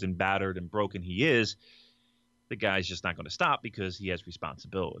bruised and battered and broken he is, the guy's just not going to stop because he has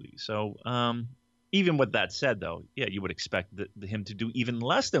responsibility. So even with that said, though, yeah, you would expect him to do even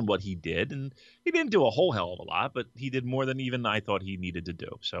less than what he did. And he didn't do a whole hell of a lot, but he did more than even I thought he needed to do.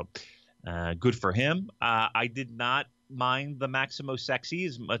 So good for him. I did not mind the Maximo Sexy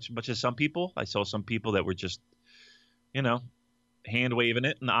as much as some people. I saw some people that were just, hand waving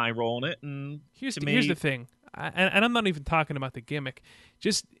it and eye rolling it. And here's the thing. And I'm not even talking about the gimmick.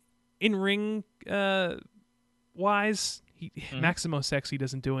 Just in ring wise, Maximo Sexy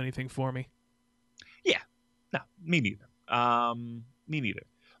doesn't do anything for me. Yeah, no, me neither.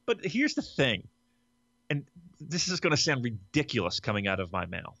 But here's the thing, and this is going to sound ridiculous coming out of my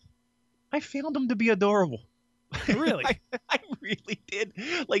mouth. I found him to be adorable. Really? I really did.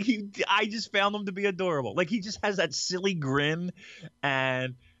 Like I just found him to be adorable. Like he just has that silly grin,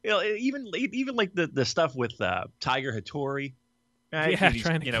 and even like the stuff with Tiger Hattori. Right? Yeah, He's,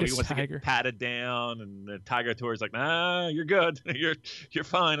 trying to kiss he wants Tiger. to get patted down, and the Tiger Hattori's like, "Nah, you're good. you're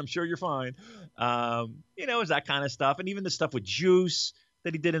fine. I'm sure you're fine." It's that kind of stuff, and even the stuff with Juice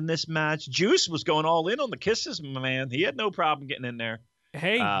that he did in this match. Juice was going all in on the kisses, my man. He had no problem getting in there.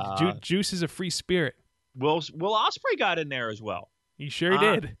 Hey, Juice is a free spirit. Will Ospreay got in there as well. He sure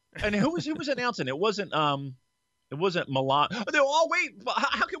did. And who was announcing? It wasn't Milan. Oh wait,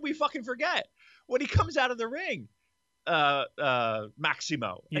 how can we fucking forget when he comes out of the ring?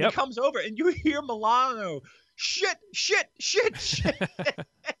 Maximo, and he comes over, and you hear Milano, shit.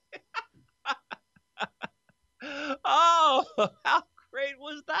 Oh, how great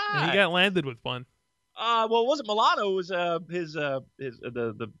was that? And he got landed with one. Well, it wasn't Milano. It was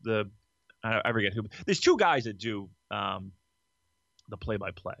I forget who. There's two guys that do the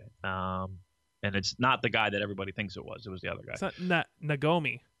play-by-play, and it's not the guy that everybody thinks it was. It was the other guy. It's not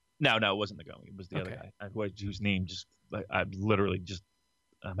Nagomi. No, it wasn't Nagomi. It was the other guy whose name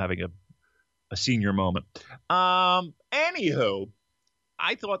I'm having a senior moment. Anywho,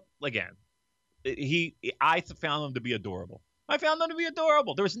 I thought again, I found him to be adorable.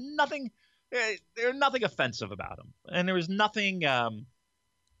 There was nothing offensive about him, and there was nothing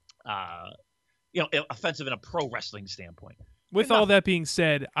offensive in a pro wrestling standpoint. With all that being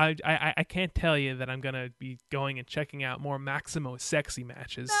said, I can't tell you that I'm going to be going and checking out more Maximo sexy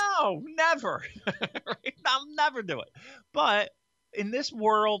matches. No, never. I'll never do it. But in this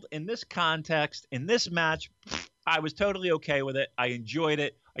world, in this context, in this match, I was totally okay with it. I enjoyed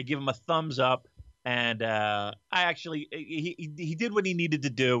it. I give him a thumbs up. And he did what he needed to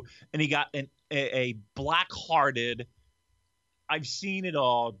do. And he got a black-hearted, I've seen it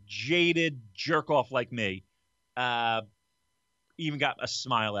all, jaded jerk-off like me. Even got a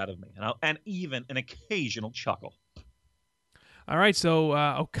smile out of me, and even an occasional chuckle. All right, so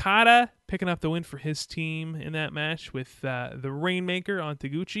Okada picking up the win for his team in that match with the Rainmaker on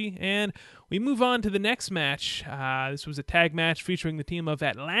Taguchi. And we move on to the next match. This was a tag match featuring the team of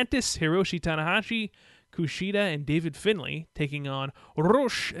Atlantis, Hiroshi Tanahashi, Kushida, and David Finlay, taking on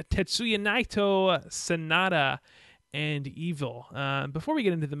Rush, Tetsuya Naito, Sanada, and Evil. Before we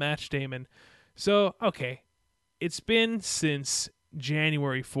get into the match, Damon, it's been since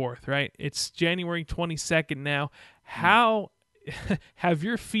January 4th, right? It's January 22nd now. How have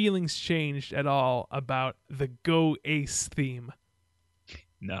your feelings changed at all about the Go Ace theme?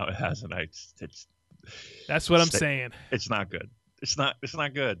 No, it hasn't. That's what I'm saying. It's not good. It's not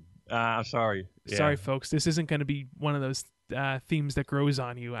good. I'm sorry. Sorry, folks. This isn't going to be one of those themes that grows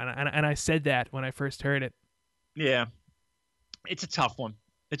on you. And I said that when I first heard it. Yeah. It's a tough one.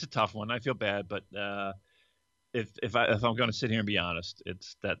 I feel bad, but if I'm going to sit here and be honest,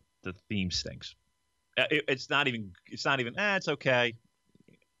 it's that the theme stinks. It's not even. It's okay.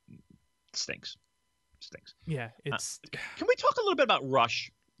 It stinks. Yeah, it's. Can we talk a little bit about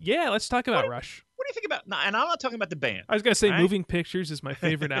Rush? Yeah, let's talk about Rush. What do you think about? And I'm not talking about the band. I was going to say Moving Pictures is my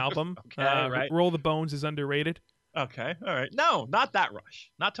favorite album. Okay, right. Roll the Bones is underrated. Okay, all right. No, not that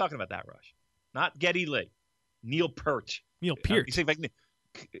Rush. Not talking about that Rush. Not Geddy Lee. Neil Peart.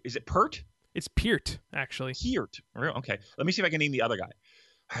 Is it Peart? It's Peart, actually. Peart. Okay. Let me see if I can name the other guy.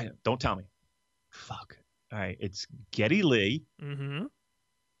 All right, don't tell me. Fuck. All right. It's Geddy Lee. Mm-hmm.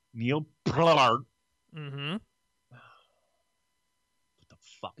 Neil Peart. Mm-hmm. What the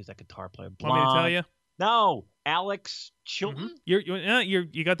fuck is that guitar player? Want me to tell you? No. Alex Chilton? Mm-hmm.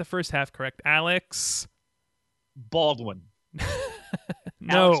 You got the first half correct. Alex Baldwin.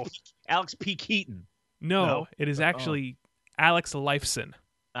 No. Alex P. Keaton. No, it is actually Alex Lifeson.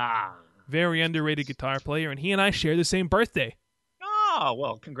 Very underrated guitar player, and he and I share the same birthday. Oh,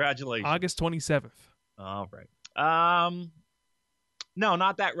 well, congratulations. August 27th. All right. No,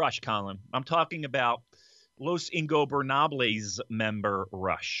 not that Rush, Colin. I'm talking about Los Ingobernables member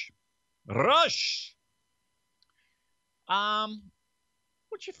Rush. Rush!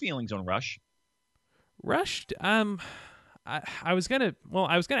 What's your feelings on Rush? Rush, I was gonna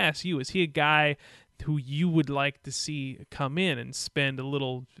ask you, is he a guy who you would like to see come in and spend a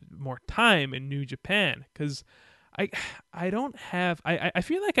little more time in New Japan? Because I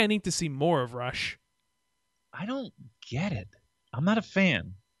feel like I need to see more of Rush. I don't get it. I'm not a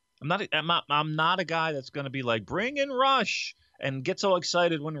fan. I'm not a guy that's going to be like, bring in Rush and get so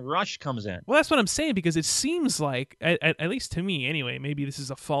excited when Rush comes in. Well, that's what I'm saying, because it seems like, at least to me anyway, maybe this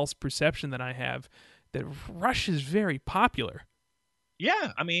is a false perception that I have, that Rush is very popular.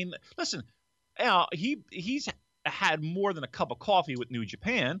 Yeah, I mean, listen, he's had more than a cup of coffee with New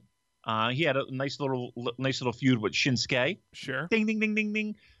Japan. He had a nice little feud with Shinsuke. Sure. Ding ding ding ding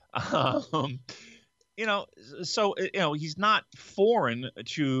ding. Um, so he's not foreign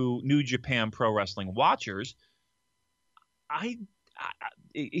to New Japan Pro Wrestling watchers.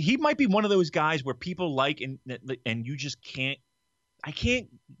 He might be one of those guys where people like and you just can't. I can't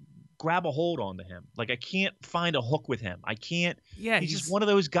grab a hold onto him. Like I can't find a hook with him. I can't. Yeah, he's just one of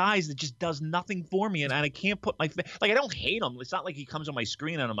those guys that just does nothing for me, and I can't put I don't hate him. It's not like he comes on my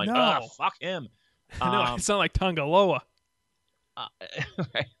screen and I'm like, No. fuck him. No, it's not like Tangaloa.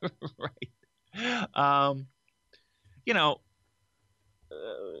 Right.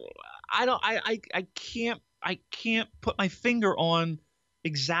 I can't put my finger on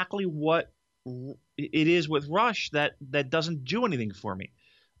exactly what it is with Rush that doesn't do anything for me.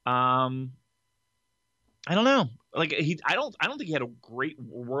 I don't know. Like I don't think he had a great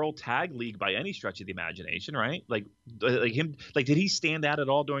World Tag League by any stretch of the imagination, right? Like him. Like did he stand out at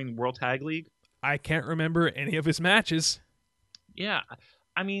all during the World Tag League? I can't remember any of his matches. Yeah,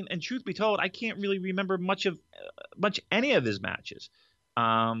 I mean, and truth be told, I can't really remember much any of his matches.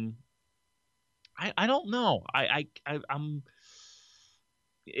 I don't know. I'm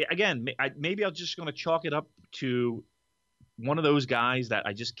again. Maybe I'm just going to chalk it up to one of those guys that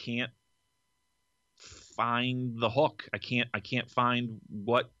I just can't find the hook. I can't find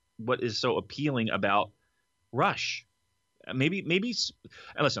what is so appealing about Rush. Maybe, and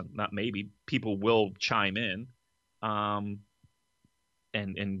listen, not maybe. People will chime in,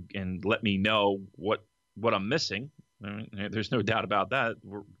 and let me know what I'm missing. I mean, there's no doubt about that.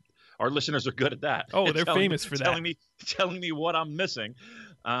 Our listeners are good at that. Oh, they're famous for that. Telling me what I'm missing.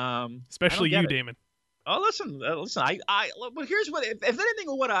 Especially you, Damon. Oh, listen. Well, here's what. If anything,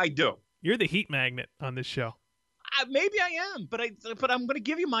 what I do. You're the heat magnet on this show. Maybe I am, but I'm going to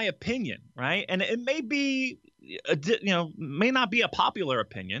give you my opinion, right? And it may be, may not be a popular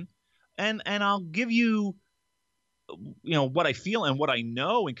opinion, and I'll give you, what I feel and what I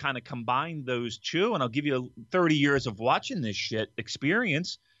know, and kind of combine those two, and I'll give you 30 years of watching this shit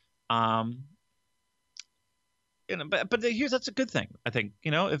experience. But that's a good thing. I think,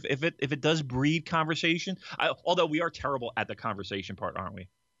 if it does breed conversation, although we are terrible at the conversation part, aren't we?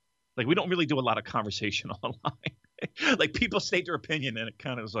 Like we don't really do a lot of conversation online. Like people state their opinion, and it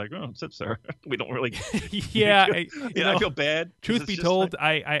kind of is like, oh, that's there. We don't really. Yeah, I feel bad. Truth be told,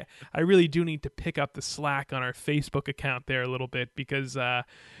 I really do need to pick up the slack on our Facebook account there a little bit, because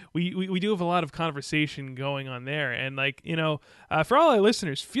we do have a lot of conversation going on there, and for all our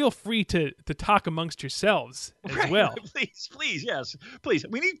listeners, feel free to talk amongst yourselves as well. Please, yes, please.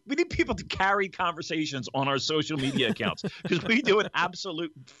 We need people to carry conversations on our social media accounts, because we do an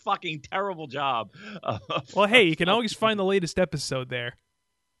absolute fucking terrible job. Well, hey, you can always find the latest episode there.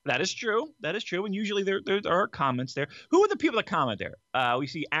 That is true. And usually there are comments there. Who are the people that comment there? We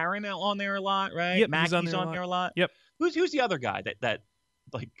see Aaron on there a lot, right? Yep, Mackey's on there a lot. Yep. Who's the other guy that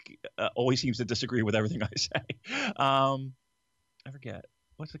always seems to disagree with everything I say? I forget.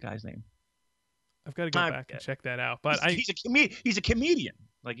 What's the guy's name? I've got to go back and check that out. But he's a comedian.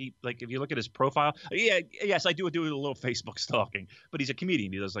 Like if you look at his profile, yes, I do a little Facebook stalking, but he's a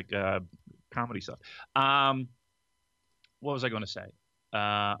comedian. He does comedy stuff. What was I going to say?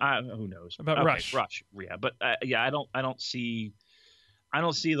 Who knows about Rush? Rush, yeah, but I don't see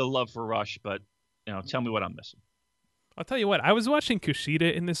the love for Rush. But tell me what I'm missing. I'll tell you what. I was watching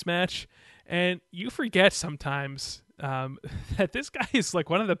Kushida in this match, and you forget sometimes that this guy is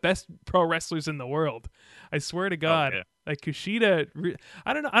like one of the best pro wrestlers in the world. I swear to God, like Kushida.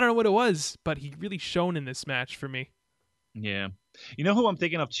 I don't know what it was, but he really shone in this match for me. Yeah, you know who I'm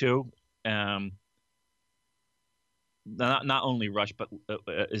thinking of too. Not only Rush, but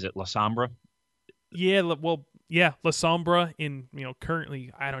is it La Sombra? Yeah, La Sombra in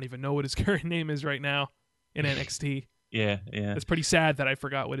currently, I don't even know what his current name is right now in NXT. Yeah. It's pretty sad that I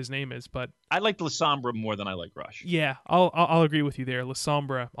forgot what his name is, but I like La Sombra more than I like Rush. Yeah, I'll agree with you there. La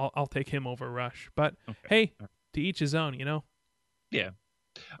Sombra, I'll take him over Rush. But hey, to each his own, Yeah.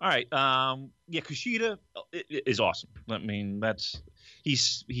 All right. Kushida is awesome. I mean,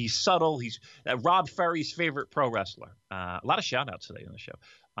 he's subtle. He's Rob Ferry's favorite pro wrestler. A lot of shout outs today on the show.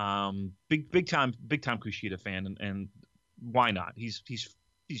 Big time Kushida fan, and why not? He's just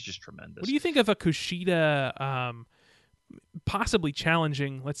tremendous. What do you think of a Kushida possibly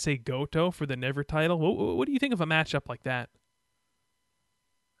challenging, let's say, Goto for the Never title? What do you think of a matchup like that?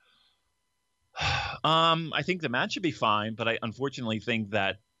 I think the match should be fine, but I unfortunately think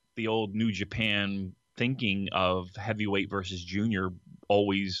that the old New Japan thinking of heavyweight versus junior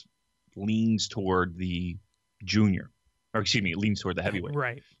always leans toward the junior. or excuse me, leans toward the heavyweight.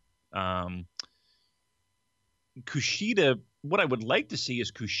 Right. Kushida, what I would like to see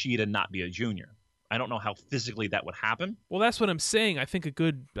is Kushida not be a junior. I don't know how physically that would happen. Well, that's what I'm saying. I think a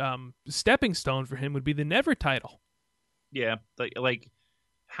good stepping stone for him would be the Never title. Yeah, like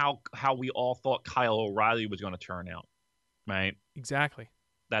how we all thought Kyle O'Reilly was going to turn out, right? Exactly.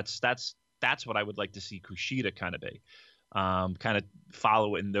 That's what I would like to see Kushida kind of be, kind of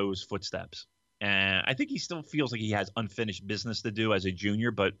follow in those footsteps. And I think he still feels like he has unfinished business to do as a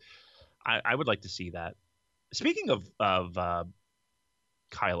junior, but I would like to see that. Speaking of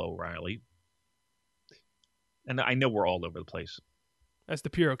Kyle O'Reilly, and I know we're all over the place. That's the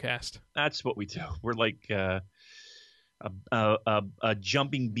Purocast. That's what we do. We're like a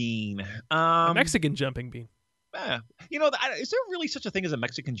jumping bean. A Mexican jumping bean. Is there really such a thing as a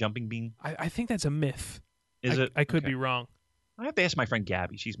Mexican jumping bean? I think that's a myth. Is it? I could be wrong. I have to ask my friend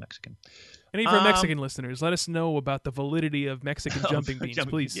Gabby. She's Mexican. Any of our Mexican listeners, let us know about the validity of Mexican jumping beans,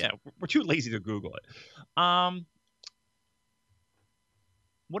 please. Yeah, we're too lazy to Google it.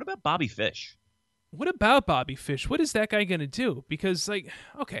 What about Bobby Fish? What about Bobby Fish? What is that guy going to do? Because,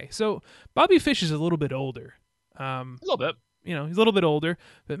 so Bobby Fish is a little bit older. A little bit. He's a little bit older,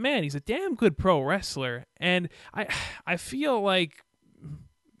 but man, he's a damn good pro wrestler. And I feel like,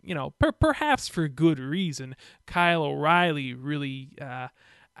 perhaps for good reason, Kyle O'Reilly really do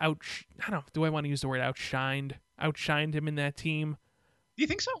I want to use the word outshined him in that team? Do you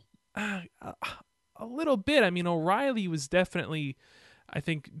think so? A little bit. I mean, O'Reilly was definitely, I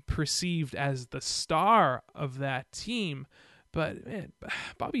think, perceived as the star of that team. But, man,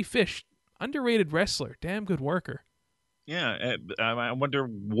 Bobby Fish, underrated wrestler, damn good worker. Yeah, I wonder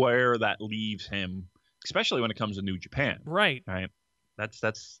where that leaves him, especially when it comes to New Japan. Right.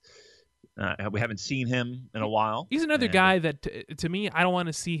 That's we haven't seen him in a while. He's another guy that, to me, I don't want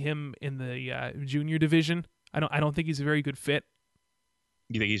to see him in the junior division. I don't think he's a very good fit.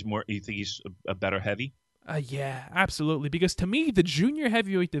 You think he's a better heavy? Yeah, absolutely. Because to me, the junior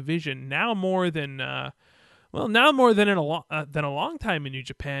heavyweight division now more than in a long time in New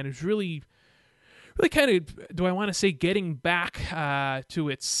Japan is really kind of, do I want to say, getting back to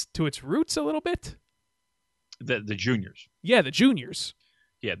its roots a little bit? The juniors. Yeah, the juniors.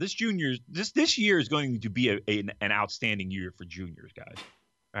 Yeah, this year is going to be an outstanding year for juniors, guys.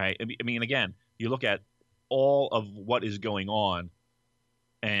 All right. I mean, again, you look at all of what is going on,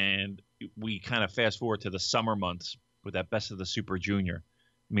 and we kind of fast forward to the summer months with that Best of the Super Junior.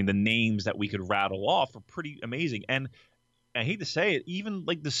 I mean, the names that we could rattle off are pretty amazing. And I hate to say it, even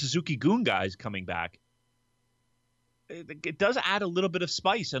like the Suzuki-gun guys coming back, it does add a little bit of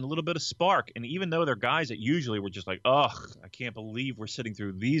spice and a little bit of spark. And even though they're guys that usually we're just like, ugh, I can't believe we're sitting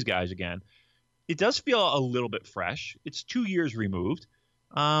through these guys again, it does feel a little bit fresh. It's 2 years removed.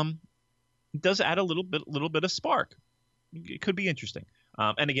 It does add a little bit of spark. It could be interesting.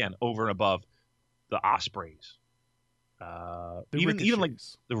 And again, over and above the Ospreys, even like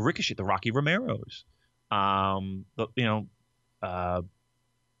the Ricochet, the Rocky Romeros,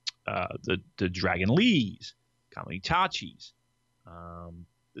 the Dragon Lees, Kami Tachis.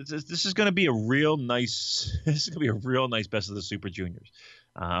 This is going to be a real nice. This is going to be a real nice Best of the Super Juniors.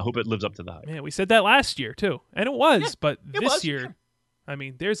 I hope it lives up to the hype. Man, we said that last year too, and it was. Yeah, but this year, yeah. I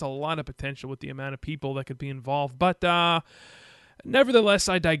mean, there's a lot of potential with the amount of people that could be involved. But nevertheless,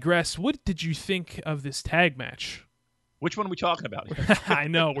 I digress. What did you think of this tag match? Which one are we talking about? I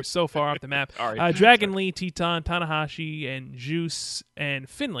know, we're so far off the map. All right. Dragon Lee, Teton, Tanahashi, and Juice and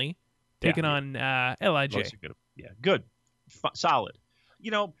Finlay taking on LIJ. Yeah, good. Solid.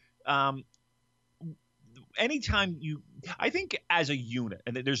 Anytime I think as a unit,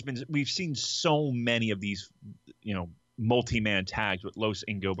 and we've seen so many of these, multi-man tags with Los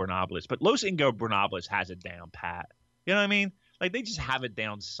Ingobernables, but Los Ingobernables has it down pat. You know what I mean? Like, they just have it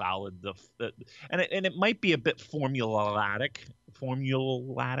down solid. And it might be a bit formulaic.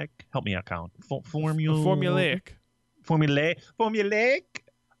 Help me out, Colin. Formulaic.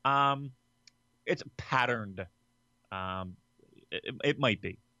 It's patterned. It might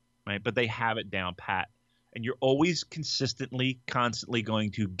be, right? But they have it down pat. And you're always constantly, constantly going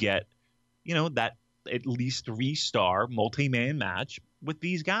to get, that at least 3-star multi-man match with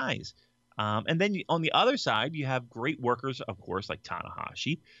these guys. And then on the other side, you have great workers, of course, like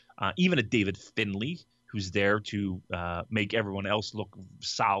Tanahashi, even a David Finlay, who's there to make everyone else look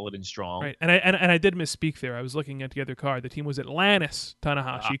solid and strong. Right, and I did misspeak there. I was looking at the other card. The team was Atlantis,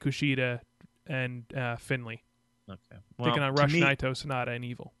 Tanahashi, Kushida, and Finlay. Okay, taking on Rush, Naito, Sonata, and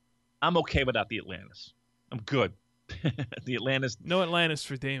Evil. I'm okay without the Atlantis. I'm good. The Atlantis. No Atlantis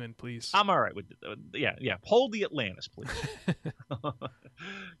for Damon, please. I'm all right with it. Yeah. Hold the Atlantis, please.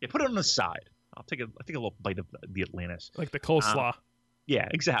 Yeah, put it on the side. I'll take a little bite of the Atlantis. Like the coleslaw. Yeah,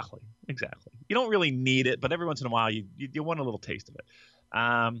 exactly. You don't really need it, but every once in a while you want a little taste of it.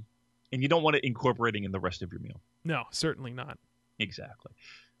 And you don't want it incorporating in the rest of your meal. No, certainly not. Exactly.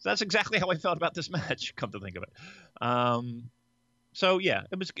 So that's exactly how I felt about this match, come to think of it. So yeah,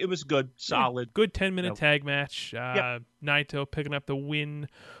 it was good, solid. Yeah, good 10-minute tag match. Naito picking up the win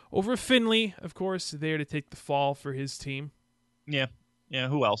over Finlay, of course, there to take the fall for his team. Yeah.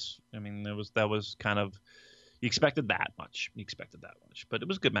 Who else? I mean, that was kind of, you expected that much. But it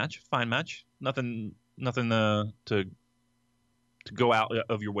was a good match, fine match. Nothing to go out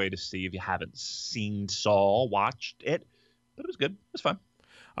of your way to see if you haven't watched it. But it was good. It was fun.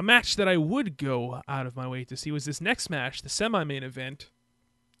 A match that I would go out of my way to see was this next match, the semi-main event.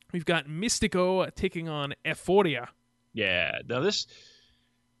 We've got Mystico taking on Euphoria. Yeah. Now this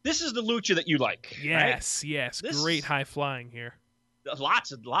is the lucha that you like. Yes, right? Yes. Great high flying here.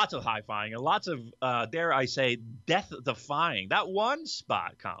 Lots of high flying and lots of dare I say death defying. That one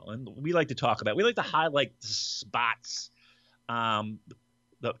spot, Colin, we like to talk about. We like to highlight the spots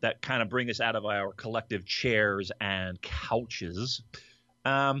that kind of bring us out of our collective chairs and couches.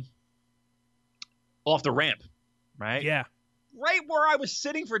 Off the ramp, right? Yeah. Right where I was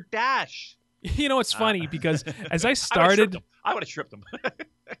sitting for Dash. You know, it's funny because as I started... I would have tripped him.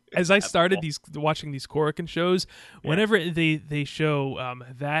 As I started watching these Korakuen shows, whenever they show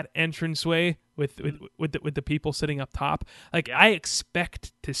that entranceway with the people sitting up top, I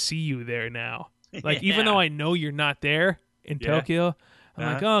expect to see you there now. Like even though I know you're not there in Tokyo,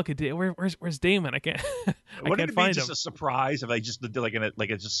 I'm like, oh, okay, where's Damon? I can't Wouldn't can't it find be just him. a surprise if I just did like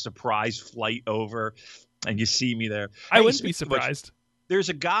a just surprise flight over, and you see me there? I wouldn't be surprised. There's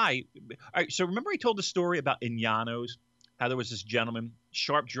a guy. All right, so remember I told the story about in Llanos, how there was this gentleman,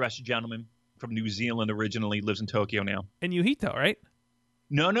 sharp-dressed gentleman from New Zealand originally, lives in Tokyo now. In Yuhito, right?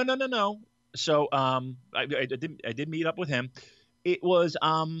 No. So I did meet up with him. It was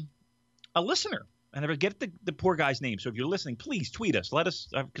a listener. I never get the poor guy's name. So if you're listening, please tweet us. Let us,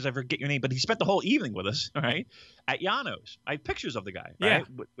 because I forget your name. But he spent the whole evening with us, all right, at Llanos. I have pictures of the guy, right,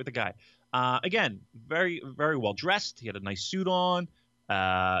 with the guy. Again, very, very well dressed. He had a nice suit on.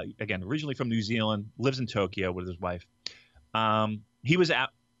 Again, originally from New Zealand, lives in Tokyo with his wife. He was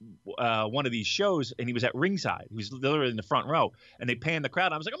at one of these shows, and he was at ringside. He was literally in the front row, and they panned the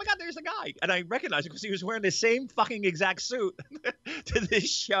crowd. I was like, oh my God, there's the guy. And I recognized him because he was wearing the same fucking exact suit to this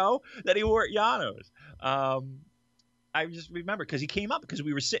show that he wore at Llanos. I just remember because he came up because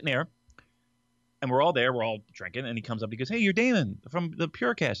we were sitting there, and we're all there. We're all drinking, and he comes up. He goes, hey, you're Damon from the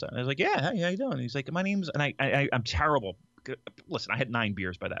Purecast. And I was like, yeah, hey, how you doing? And he's like, my name's – and I'm terrible. Listen, I had 9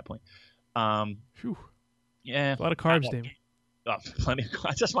 beers by that point. Phew. Yeah. A lot of carbs, Damon. Oh, plenty of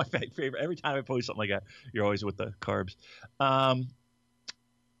carbs. That's my favorite. Every time I post something like that, you're always with the carbs.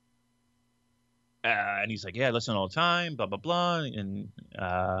 And he's like, yeah, I listen all the time, blah, blah, blah. And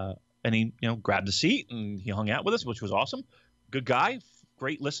he, grabbed a seat and he hung out with us, which was awesome. Good guy,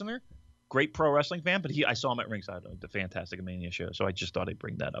 great listener, great pro wrestling fan. But I saw him at ringside at the Fantastic Mania show. So I just thought I'd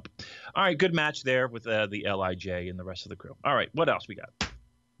bring that up. All right, good match there with the LIJ and the rest of the crew. All right, what else we got?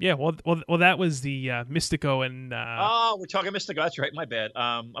 Yeah, well, that was the Mystico and. Oh, we're talking Mystico. That's right. My bad.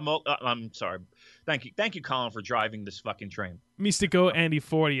 I'm sorry. Thank you, Colin, for driving this fucking train. Mystico and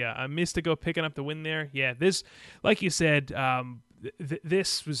Euphoria. Mystico picking up the win there. Yeah, this, like you said,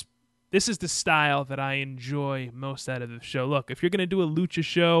 this is the style that I enjoy most out of the show. Look, if you're gonna do a lucha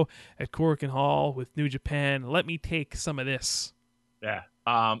show at Korakuen Hall with New Japan, let me take some of this. Yeah.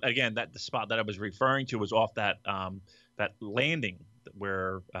 Again, the spot that I was referring to was off that landing.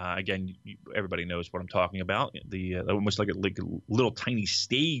 Where again, everybody knows what I'm talking about. The almost like a little tiny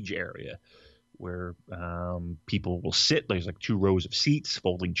stage area where people will sit. There's like 2 rows of seats,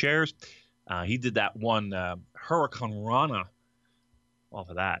 folding chairs. He did that one Hurricane Rana off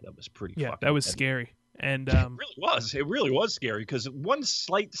of that. That was pretty. Yeah, that was scary. And it really was. It really was scary because one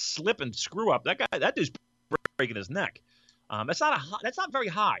slight slip and screw up, that dude's breaking his neck. That's not very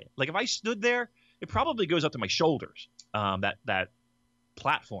high. Like if I stood there, it probably goes up to my shoulders. That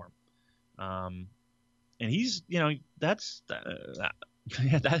platform, and he's that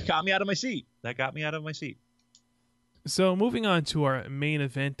got me out of my seat. So moving on to our main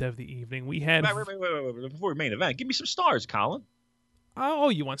event of the evening, we had wait, before main event, give me some stars, Colin. Oh,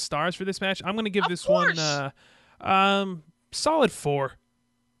 you want stars for this match? I'm going to give this one solid 4.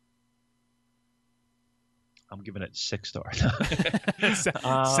 I'm giving it 6 stars.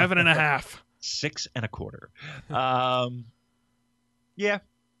 7.5. 6 1/4. Yeah,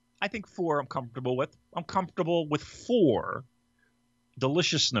 I think 4 I'm comfortable with. I'm comfortable with 4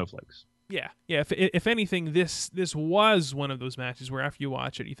 delicious snowflakes. Yeah. If anything, this was one of those matches where after you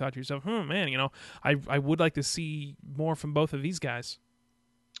watch it, you thought to yourself, man, I would like to see more from both of these guys.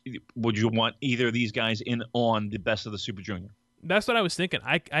 Would you want either of these guys in on the Best of the Super Junior? That's what I was thinking.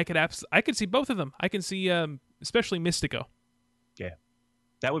 I could see both of them. I can see especially Mystico. Yeah,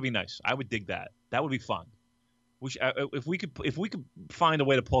 that would be nice. I would dig that. That would be fun. If we could find a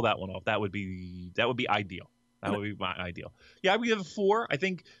way to pull that one off, that would be ideal. That would be my ideal. Yeah, I would give it 4. I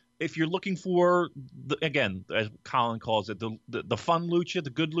think if you're looking for again, as Colin calls it, the fun lucha, the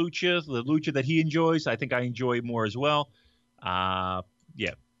good lucha, the lucha that he enjoys, I think I enjoy more as well.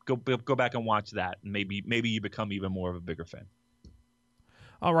 Yeah, go back and watch that, and maybe you become even more of a bigger fan.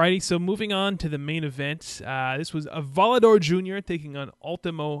 Alrighty, so moving on to the main event. This was a Volador Jr. taking on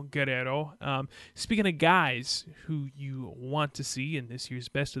Ultimo Guerrero. Speaking of guys who you want to see in this year's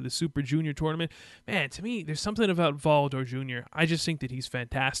Best of the Super Junior tournament, man, to me, there's something about Volador Jr. I just think that he's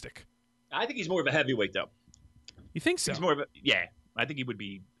fantastic. I think he's more of a heavyweight, though. You think so? He's more of a, yeah. I think he would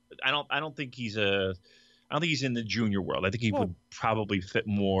be. I don't think he's in the junior world. I think he would probably fit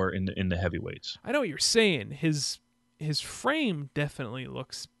more in the heavyweights. I know what you're saying. His frame definitely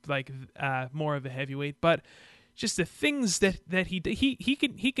looks like more of a heavyweight, but just the things that he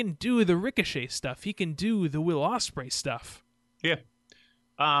can do the Ricochet stuff. He can do the Will Ospreay stuff. Yeah.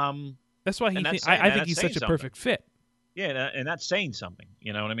 That's why I think he's such a perfect fit. Yeah, and that's saying something.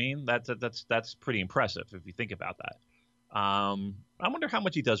 You know what I mean? That's pretty impressive if you think about that. I wonder how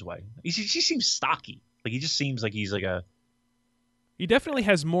much he does weigh. He seems stocky. Like he just seems like he's like a. He definitely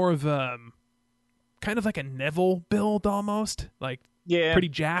has more of kind of like a Neville build almost, like pretty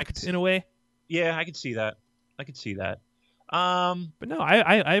jacked in a way. Yeah, I could see that. But no,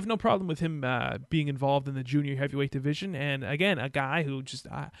 I have no problem with him being involved in the junior heavyweight division. And again, a guy who just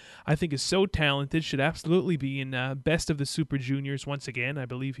I think is so talented, should absolutely be in Best of the Super Juniors once again. I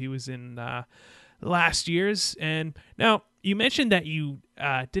believe he was in last year's. And now you mentioned that you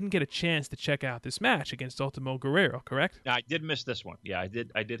didn't get a chance to check out this match against Ultimo Guerrero, correct? I did miss this one. Yeah, I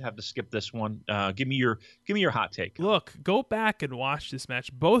did have to skip this one. Give me your hot take. Look, go back and watch this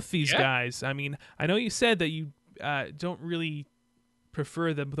match. Both these guys. I mean, I know you said that you don't really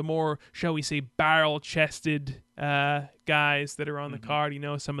prefer the more, shall we say, barrel-chested guys that are on the card.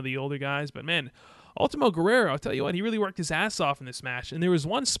 Some of the older guys, but man. Ultimo Guerrero, I'll tell you what, he really worked his ass off in this match. And there was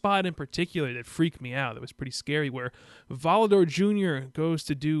one spot in particular that freaked me out. That was pretty scary, where Volador Jr.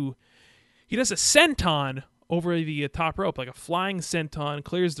 does a senton over the top rope, like a flying senton,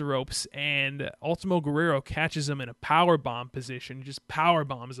 clears the ropes, and Ultimo Guerrero catches him in a power bomb position, just power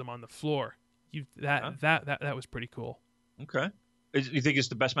bombs him on the floor. That was pretty cool. Okay. You think it's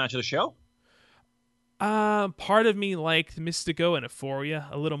the best match of the show? Part of me liked Mystico and Euphoria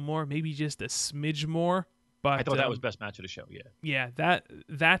a little more, maybe just a smidge more. But I thought that was best match of the show. Yeah. Yeah,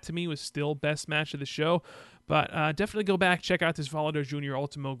 that to me was still best match of the show. But definitely go back, check out this Volador Jr.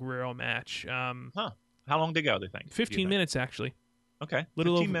 Ultimo Guerrero match. How long did they go? They think 15 minutes actually. Okay.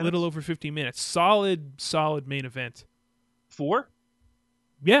 Little over 15 minutes. Solid main event. 4?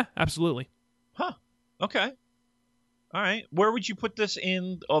 Yeah, absolutely. Huh. Okay. All right. Where would you put this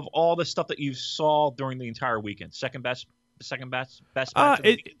in of all the stuff that you saw during the entire weekend? Second best match of the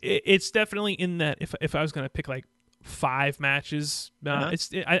weekend? It's definitely in that. If I was going to pick like 5 matches, I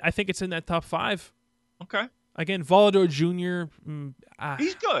think it's in that top 5. Okay. Again, Volador Jr.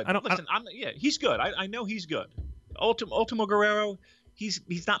 He's good. He's good. I know he's good. Ultimo Guerrero,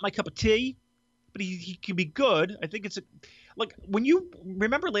 he's not my cup of tea, but he can be good. I think it's like when you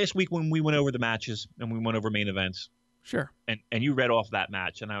remember last week when we went over the matches and we went over main events. Sure. And you read off that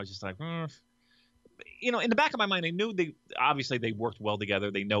match, and I was just like, in the back of my mind, I knew they worked well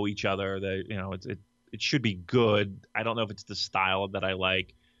together. They know each other. It should be good. I don't know if it's the style that I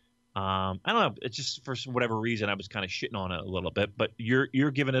like. I don't know. It's just for whatever reason I was kind of shitting on it a little bit. But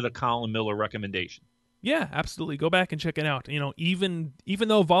you're giving it a Colin Miller recommendation. Yeah, absolutely. Go back and check it out. Even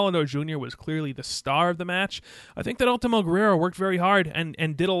though Volador Jr. was clearly the star of the match, I think that Ultimo Guerrero worked very hard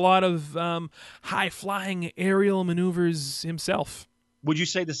and did a lot of high-flying aerial maneuvers himself. Would you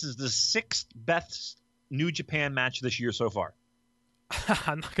say this is the 6th best New Japan match this year so far?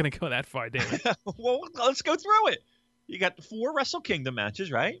 I'm not going to go that far, David. Well, let's go through it. You got 4 Wrestle Kingdom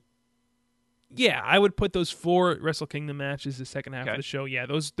matches, right? Yeah, I would put those 4 Wrestle Kingdom matches the second half of the show. Yeah,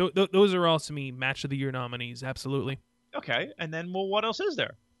 those are all, to me, Match of the Year nominees. Absolutely. Okay, and then, well, what else is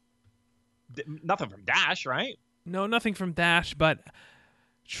there? Nothing from Dash, right? No, nothing from Dash, but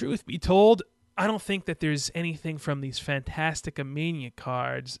truth be told, I don't think that there's anything from these Fantastica Mania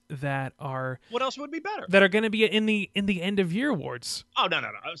cards that are... What else would be better? That are going to be in the end of year awards. Oh, no.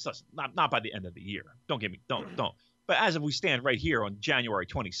 Not by the end of the year. Don't. But as we stand right here on January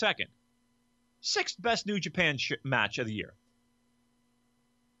 22nd, sixth best New Japan match of the year.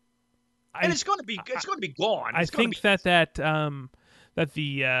 And it's going to be gone. I think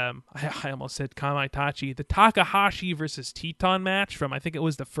I almost said Kamaitachi, the Takahashi versus Teton match from, I think it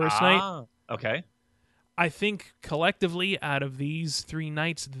was the first night. Okay. I think collectively out of these 3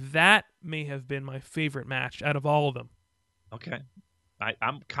 nights, that may have been my favorite match out of all of them. Okay.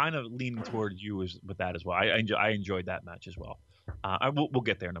 I'm kind of leaning toward you with that as well. I enjoyed that match as well. We'll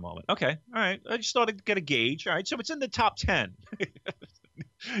get there in a moment. Okay. All right. I just thought I'd get a gauge. All right. So it's in the top 10.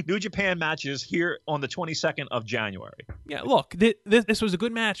 New Japan matches here on the 22nd of January. Yeah, look, this was a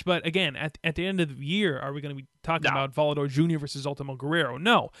good match, but again, at the end of the year, are we going to be talking about Volador Jr. versus Ultimo Guerrero?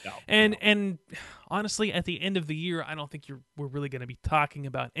 No. And honestly, at the end of the year, I don't think we're really going to be talking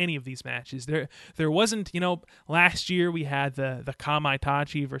about any of these matches. There wasn't, last year we had the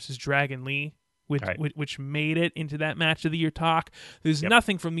Kamaitachi versus Dragon Lee, which made it into that match of the year talk. There's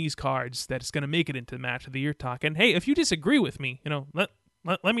nothing from these cards that's going to make it into the match of the year talk. And hey, if you disagree with me,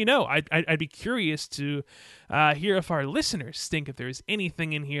 let me know. I'd be curious to hear if our listeners think if there's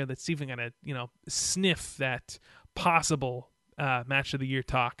anything in here that's even going to, sniff that possible match of the year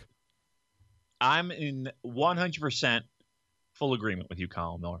talk. I'm in 100% full agreement with you,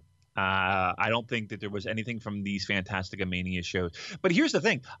 Colin Miller. I don't think that there was anything from these Fantastica Mania shows. But here's the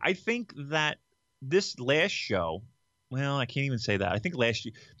thing. I think that this last show, well, I can't even say that. I think last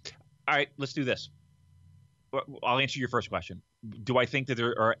year. All right, let's do this. I'll answer your first question. Do I think that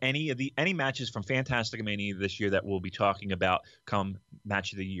there are any matches from Fantastica Mania this year that we'll be talking about come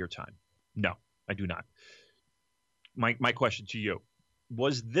match of the year time? No, I do not. My question to you,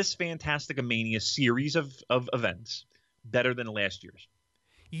 was this Fantastica Mania series of events better than last year's?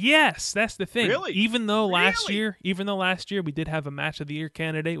 Yes, that's the thing. Really? Even though last year we did have a match of the year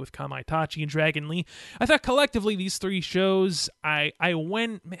candidate with Kamaitachi and Dragon Lee, I thought collectively these 3 shows, I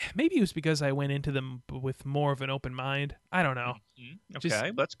went, maybe it was because I went into them with more of an open mind. I don't know.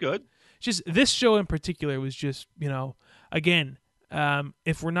 Okay, that's good. Just this show in particular was just, again,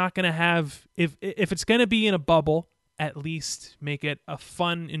 if we're not going to have, if it's going to be in a bubble, at least make it a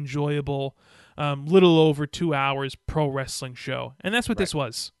fun, enjoyable, little over 2 hours pro wrestling show. And that's what this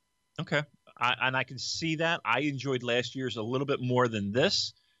was. Okay. I can see that. I enjoyed last year's a little bit more than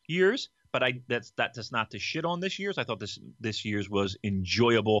this year's, but that does not to shit on this year's. I thought this year's was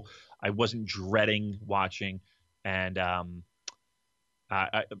enjoyable. I wasn't dreading watching. And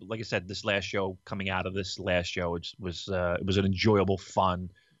like I said, this last show, coming out of this last show, it was an enjoyable,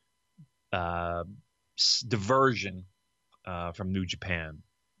 fun diversion from New Japan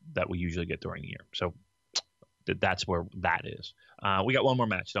that we usually get during the year. So that's where that is. We got one more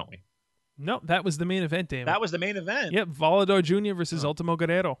match, don't we? No, that was the main event, Damon. That was the main event? Yep, Volador Jr. versus Ultimo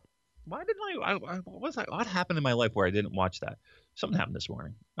Guerrero. Why didn't what happened in my life where I didn't watch that? Something happened this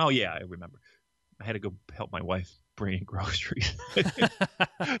morning. Oh, yeah, I remember. I had to go help my wife bring in groceries.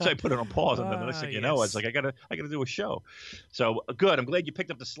 So I put it on pause, and then the next thing you know, I was like, I gotta do a show. So good. I'm glad you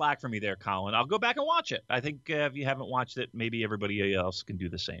picked up the slack for me there, Colin. I'll go back and watch it. I think if you haven't watched it, maybe everybody else can do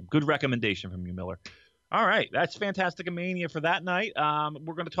the same. Good recommendation from you, Miller. All right, that's Fantastica Mania for that night.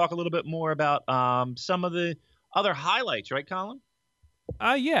 We're going to talk a little bit more about some of the other highlights, right, Colin?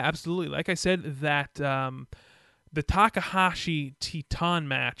 Yeah, absolutely. Like I said, that the Takahashi Teton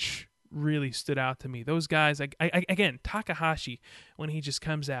match really stood out to me. Those guys, again, Takahashi, when he just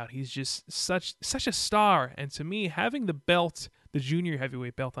comes out, he's just such a star. And to me, having the belt, the junior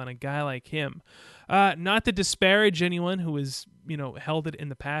heavyweight belt, on a guy like him, not to disparage anyone who has held it in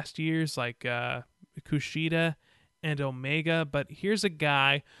the past years, like Kushida and Omega, but here's a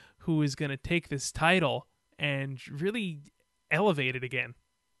guy who is going to take this title and really elevate it again.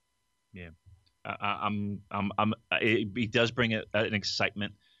 Yeah, he does bring an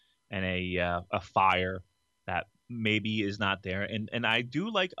excitement and a fire that maybe is not there, and I do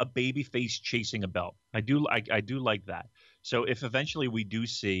like a baby face chasing a belt. I do like that. So if eventually we do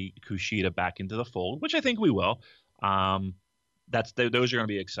see Kushida back into the fold, which I think we will, those are going to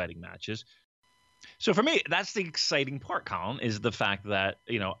be exciting matches. So for me, that's the exciting part, Colin, is the fact that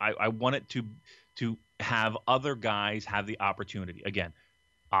I want it to have other guys have the opportunity. Again,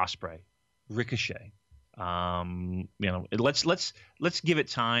 Ospreay, Ricochet. Let's give it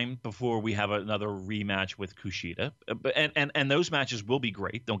time before we have another rematch with Kushida. And those matches will be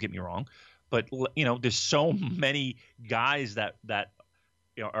great. Don't get me wrong, but there's so many guys that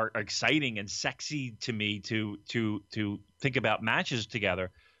are exciting and sexy to me to think about matches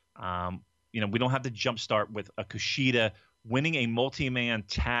together. We don't have to jumpstart with a Kushida winning a multi-man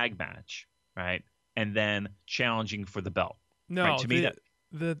tag match, right, and then challenging for the belt. No, right? To me,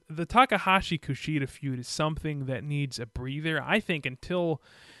 the Takahashi Kushida feud is something that needs a breather. I think until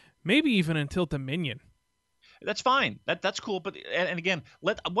Maybe even until Dominion. That's fine. That's cool. But and again,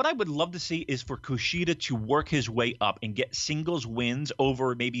 what I would love to see is for Kushida to work his way up and get singles wins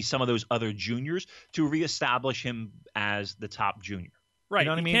over maybe some of those other juniors to reestablish him as the top junior. Right. You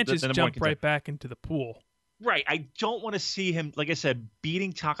know what I mean? Can't just jump right back into the pool. Right. I don't want to see him, like I said,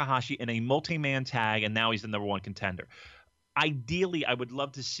 beating Takahashi in a multi-man tag, and now he's the number one contender. Ideally, I would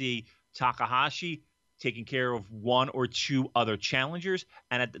love to see Takahashi taking care of one or two other challengers,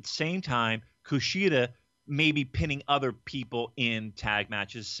 and at the same time, Kushida maybe pinning other people in tag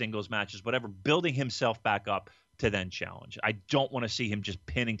matches, singles matches, whatever, building himself back up to then challenge. I don't want to see him just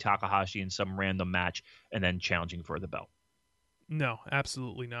pinning Takahashi in some random match and then challenging for the belt. No,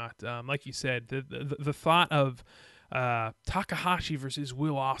 absolutely not. Like you said, the thought of Takahashi versus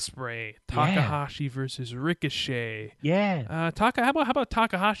Will Ospreay, Takahashi versus Ricochet. Yeah. How about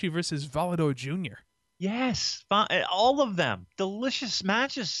Takahashi versus Volador Jr.? Yes. All of them. Delicious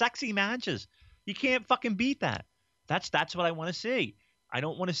matches, sexy matches. You can't fucking beat that. That's what I want to see. I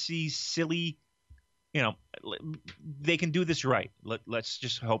don't want to see silly, they can do this right. Let's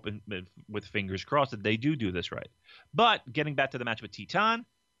just hope with fingers crossed that they do this right. But getting back to the match with Titan,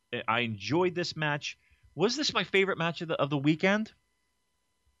 I enjoyed this match. Was this my favorite match of the weekend?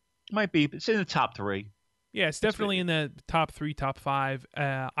 Might be. It's in the top 3. Yeah, it's definitely in the top 3, top 5.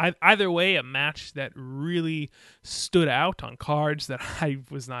 Either way, a match that really stood out on cards that I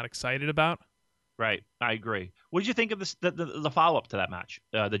was not excited about. Right, I agree. What did you think of the follow-up to that match,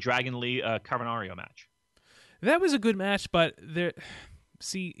 the Dragon Lee Carbonario match? That was a good match, but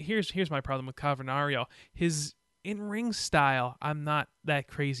here's my problem with Carbonario. His in-ring style, I'm not that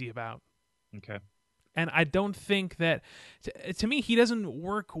crazy about. Okay. And I don't think that, to me, he doesn't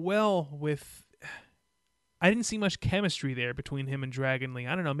work well with. I didn't see much chemistry there between him and Dragon Lee.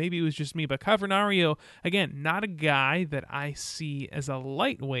 I don't know, maybe it was just me, but Carbonario, again, not a guy that I see as a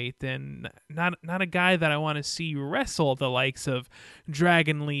lightweight, and not a guy that I want to see wrestle the likes of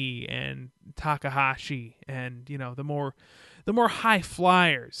Dragon Lee and Takahashi and, the more high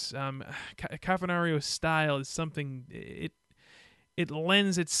flyers. Carbonario's style is something, it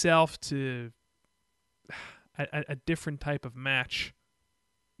lends itself to a different type of match.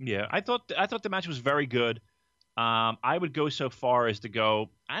 Yeah, I thought the match was very good. I would go so far as to go,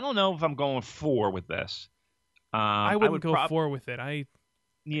 I don't know if I'm going 4 with this. I wouldn't go 4 with it.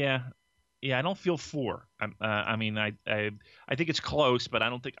 Yeah, I don't feel 4. I mean, I think it's close, but I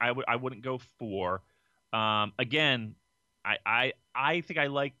don't think I wouldn't go 4. Again, I think I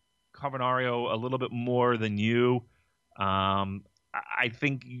like Carbonario a little bit more than you. I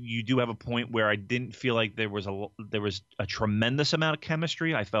think you do have a point where I didn't feel like there was a tremendous amount of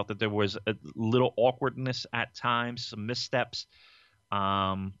chemistry. I felt that there was a little awkwardness at times, some missteps.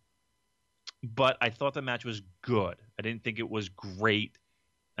 But I thought the match was good. I didn't think it was great,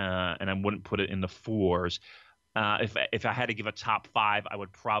 and I wouldn't put it in the 4s. If I had to give a top 5, I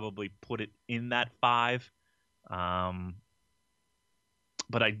would probably put it in that 5.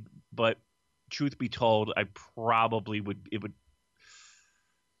 But truth be told, I probably would. It would.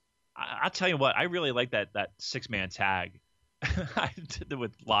 I'll tell you what, I really like that 6-man tag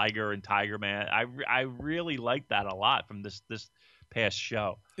with Liger and Tiger Man. I really like that a lot from this past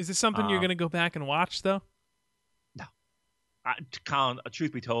show. Is this something you're going to go back and watch, though? No. Colin,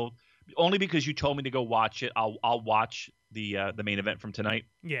 truth be told, only because you told me to go watch it, I'll watch the main event from tonight.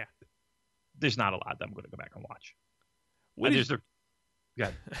 Yeah. There's not a lot that I'm going to go back and watch.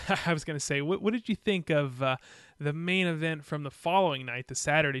 I was going to say, what did you think of the main event from the following night, the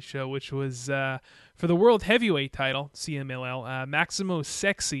Saturday show, which was for the World Heavyweight title, CMLL, Maximo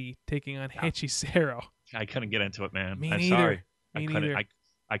Sexy taking on Hechicero? I couldn't get into it, man. Me I'm neither. sorry. Me neither.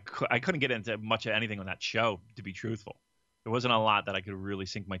 I couldn't get into much of anything on that show, to be truthful. There wasn't a lot that I could really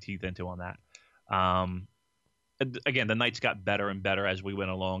sink my teeth into on that. Again, the nights got better and better as we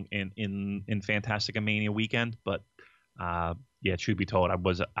went along in Fantastica Mania weekend, but yeah, truth be told,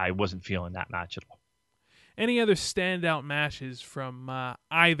 I wasn't feeling that match at all. Any other standout matches from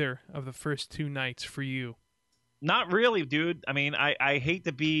either of the first 2 nights for you? Not really, dude. I mean, I hate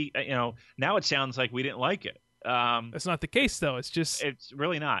to be, now it sounds like we didn't like it. That's not the case, though. It's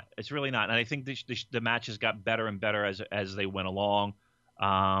really not. It's really not. And I think the matches got better and better as they went along.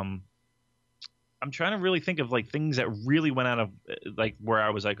 I'm trying to really think of like things that really went out of like where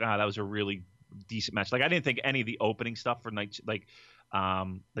I was like, that was a really decent match. Like I didn't think any of the opening stuff for nights like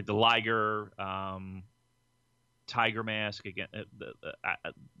the Liger Tiger Mask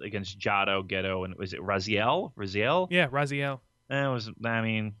against Jado, Ghetto, and was it Raziel? Yeah, Raziel. It was. I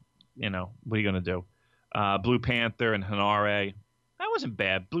mean, what are you gonna do? Blue Panther and Hanare. That wasn't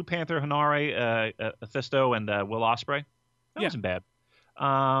bad. Blue Panther, Hanare, Fisto, and Will Ospreay. That wasn't bad.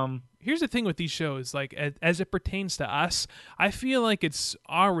 Here's the thing with these shows, like as it pertains to us, I feel like it's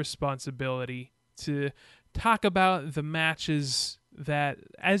our responsibility to talk about the matches that,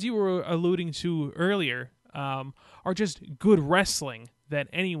 as you were alluding to earlier, are just good wrestling that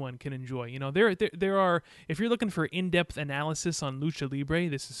anyone can enjoy. You know, there are, if you're looking for in-depth analysis on Lucha Libre,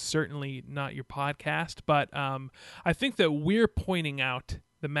 this is certainly not your podcast, but I think that we're pointing out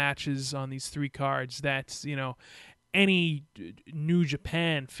the matches on these 3 cards that, you know, any New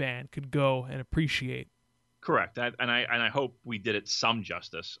Japan fan could go and appreciate. Correct, and I hope we did it some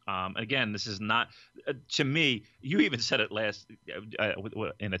justice. Again, this is not to me. You even said it last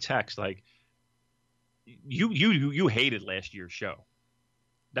in a text, like you hated last year's show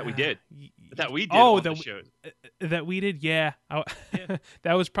that we did. That we did. Oh, on the shows. That we did. Yeah,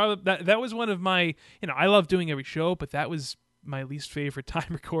 that was probably that was one of my. You know, I love doing every show, but that was my least favorite time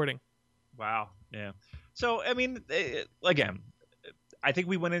recording. Wow. Yeah. So I mean, again, I think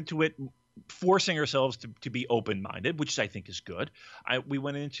we went into it forcing ourselves to be open-minded, which I think is good. We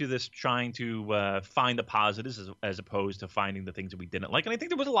went into this trying to find the positives as opposed to finding the things that we didn't like, and I think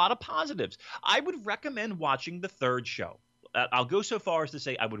there was a lot of positives. I would recommend watching the 3rd show. I'll go so far as to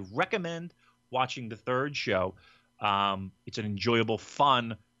say I would recommend watching the 3rd show. It's an enjoyable,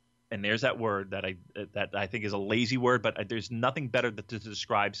 fun, and there's that word that I think is a lazy word, but there's nothing better to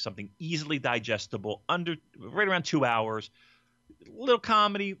describe something easily digestible, right around 2 hours. Little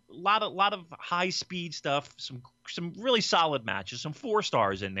comedy, a lot of high speed stuff, some really solid matches, some 4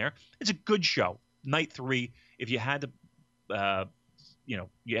 stars in there. It's a good show. Night 3, if you had to,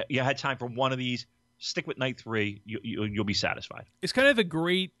 you had time for one of these, stick with night 3. You'll be satisfied. It's kind of a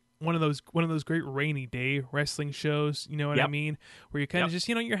great one of those great rainy day wrestling shows. You know what I mean? Where you kind of just,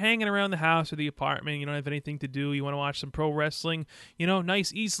 you know, you're hanging around the house or the apartment. You don't have anything to do. You want to watch some pro wrestling. You know,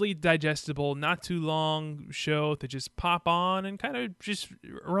 nice, easily digestible, not too long show to just pop on and kind of just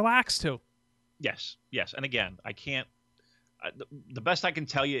relax to. Yes. And again, I can't. The best I can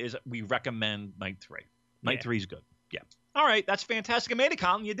tell you is we recommend night 3. Night 3 is good. Yeah. All right, that's fantastic. I made it,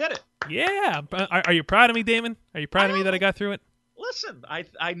 Colin. You did it. Yeah. Are you proud of me, Damon? Are you proud of me that I got through it? Listen,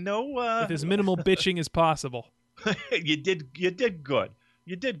 I know with as minimal bitching as possible. You did good.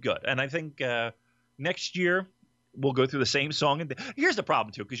 You did good, and I think next year we'll go through the same song. And here's the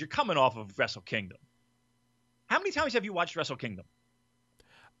problem too, because you're coming off of Wrestle Kingdom. How many times have you watched Wrestle Kingdom?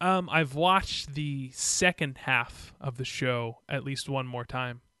 I've watched the second half of the show at least one more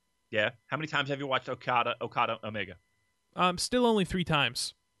time. Yeah. How many times have you watched Okada Omega? Still only 3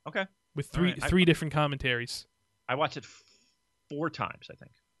 times. Okay. With three different commentaries. I watched it 4 times, I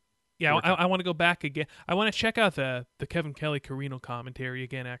think. Yeah, I want to go back again. I want to check out the Kevin Kelly Carino commentary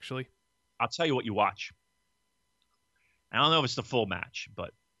again, actually. I'll tell you what you watch. I don't know if it's the full match,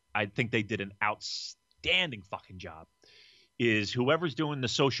 but I think they did an outstanding fucking job. Is whoever's doing the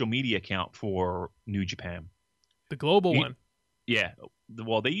social media account for New Japan. The global one. Yeah.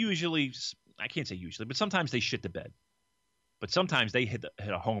 Well, they usually, I can't say usually, but sometimes they shit the bed. But sometimes they hit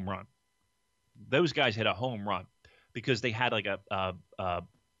a home run. Those guys hit a home run because they had like a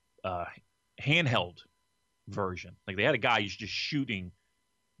handheld version. Like they had a guy who's just shooting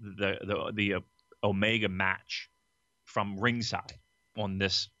the Omega match from ringside on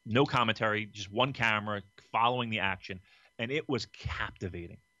this, no commentary, just one camera following the action, and it was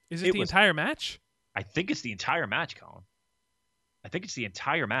captivating. Is it the entire match? I think it's the entire match, Colin. I think it's the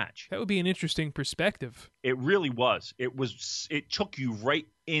entire match. That would be an interesting perspective. It really was. It took you right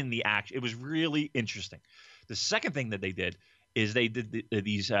in the action. It was really interesting. The second thing that they did is they did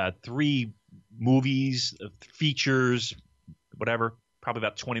these 3 movies, features, whatever, probably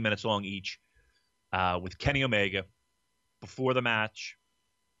about 20 minutes long each, with Kenny Omega before the match,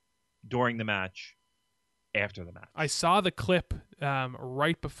 during the match, after the match. I saw the clip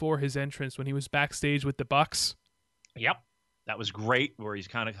right before his entrance when he was backstage with the Bucks. Yep. That was great, where he's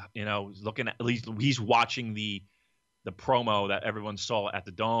kind of, looking at least he's watching the promo that everyone saw at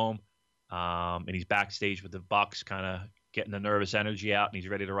the Dome, and he's backstage with the Bucks, kind of getting the nervous energy out, and he's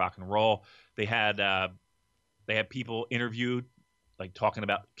ready to rock and roll. They had people interviewed, like talking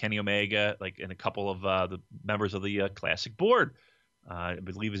about Kenny Omega, like, and a couple of the members of the Classic Board. I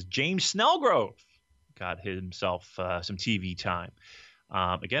believe it was James Snellgrove got himself some TV time.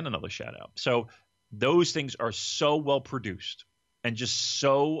 Again, another shout out. So those things are so well produced and just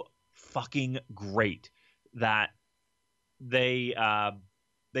so fucking great that they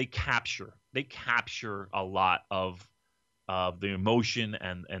capture a lot of the emotion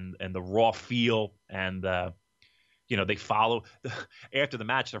and the raw feel, and they follow after the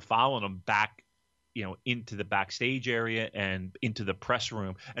match. They're following them back, into the backstage area and into the press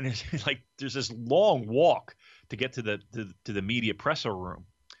room, and there's this long walk to get to the media presser room,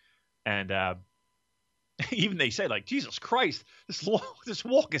 and even they say, like, Jesus Christ, this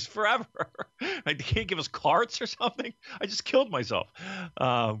walk is forever. Like, they can't give us carts or something. I just killed myself,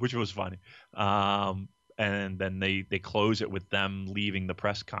 which was funny. And then they close it with them leaving the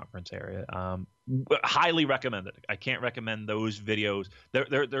press conference area. Highly recommended. I can't recommend those videos.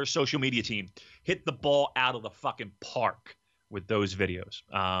 Their social media team hit the ball out of the fucking park with those videos.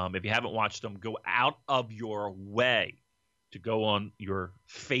 If you haven't watched them, go out of your way to go on your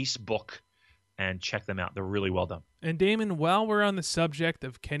Facebook and check them out. They're really well done. And Damon, while we're on the subject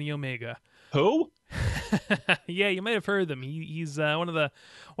of Kenny Omega, who? Yeah, you might have heard of him. He's one of the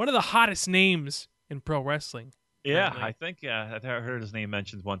hottest names in pro wrestling. Yeah, currently. I think I've heard his name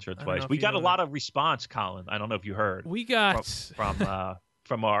mentioned once or twice. We got a lot of response, Colin. I don't know if you heard. We got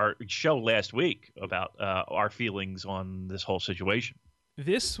from our show last week about our feelings on this whole situation.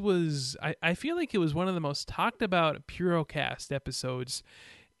 This was, I feel like it was one of the most talked about Purocast episodes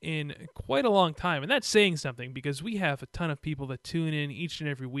in quite a long time. And that's saying something, because we have a ton of people that tune in each and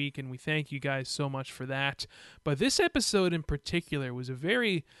every week, and we thank you guys so much for that. But this episode in particular was a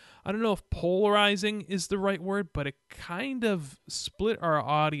very, I don't know if polarizing is the right word, but it kind of split our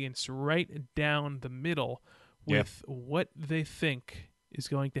audience right down the middle with what they think is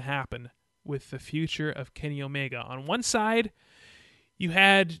going to happen with the future of Kenny Omega. On one side, you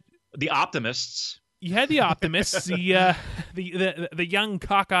had the optimists. You had the optimists, the young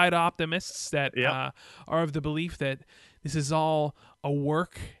cockeyed optimists that are of the belief that this is all a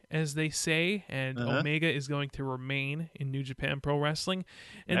work, as they say, and Omega is going to remain in New Japan Pro Wrestling.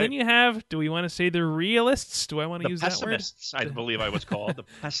 And then you have, do we want to say the realists? Do I want to use that word? Pessimists, I believe I was called. The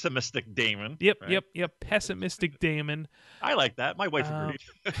pessimistic Damon. Yep. Pessimistic Damon. I like that. My wife agreed.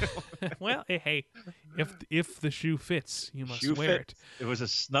 Well, hey, if the shoe fits, you must wear it. It was a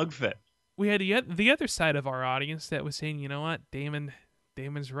snug fit. We had the other side of our audience that was saying, you know what,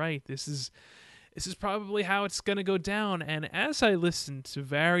 Damon's right. This is probably how it's going to go down. And as I listened to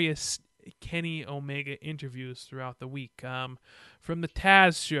various Kenny Omega interviews throughout the week, from the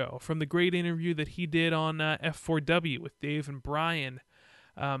Taz show, from the great interview that he did on F4W with Dave and Brian,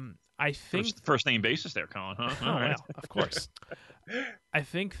 I think first name basis there, Colin. Huh? Oh, well, of course. I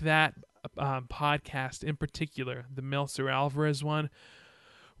think that podcast in particular, the Meltzer Alvarez one,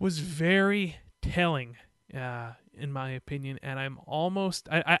 was very telling, in my opinion, and I'm almost,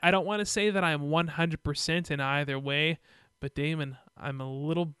 I don't want to say that I'm 100% in either way, but Damon, I'm a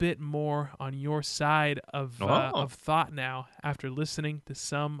little bit more on your side of thought now after listening to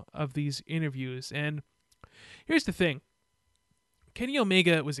some of these interviews. And here's the thing. Kenny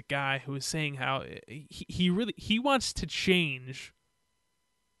Omega was a guy who was saying how he wants to change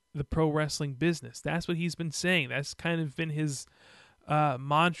the pro wrestling business. That's what he's been saying. That's kind of been his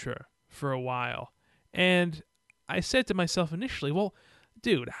mantra for a while. And I said to myself initially, well,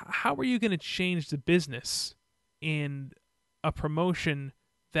 dude, how are you going to change the business in a promotion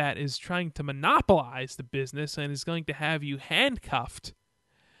that is trying to monopolize the business and is going to have you handcuffed?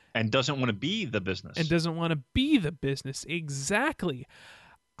 And doesn't want to be the business. Exactly.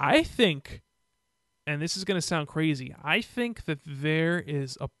 I think, and this is going to sound crazy, I think that there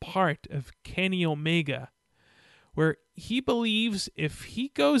is a part of Kenny Omega where he believes if he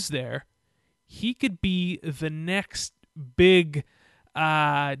goes there, he could be the next big,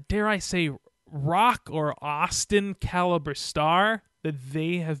 dare I say, Rock or Austin caliber star that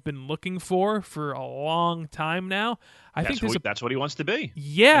they have been looking for a long time now. That's what he wants to be.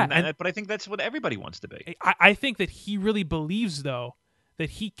 Yeah. But I think that's what everybody wants to be. I think that he really believes, though, that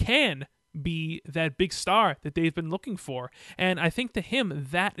he can be that big star that they've been looking for. And I think to him,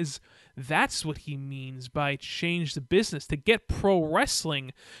 that's what he means by change the business, to get pro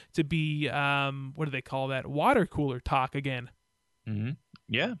wrestling to be, what do they call that? Water cooler talk again. Mm-hmm.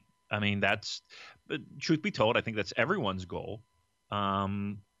 Yeah. I mean, but truth be told, I think that's everyone's goal.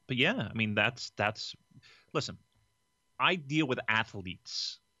 But yeah, I mean, that's, listen, I deal with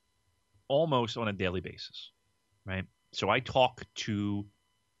athletes almost on a daily basis, right? So I talk to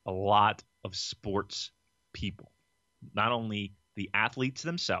a lot of sports people, not only the athletes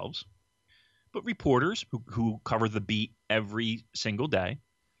themselves, but reporters who cover the beat every single day,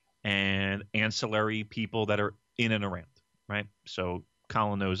 and ancillary people that are in and around, right? So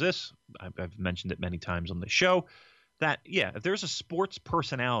Colin knows this. I've mentioned it many times on the show that, yeah, if there's a sports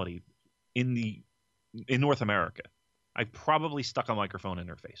personality in North America, I've probably stuck a microphone in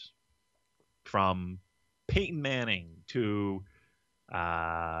their face. From Peyton Manning to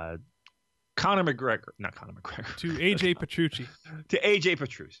Conor McGregor, not Conor McGregor, to AJ Petrucci,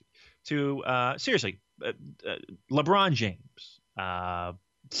 seriously, LeBron James,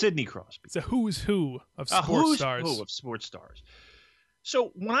 Sidney Crosby. It's a who's who of A sports stars. Who of sports stars.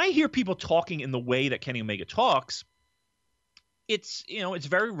 So when I hear people talking in the way that Kenny Omega talks, it's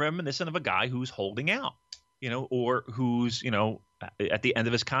very reminiscent of a guy who's holding out, or who's at the end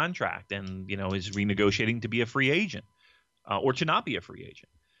of his contract and is renegotiating to be a free agent or to not be a free agent.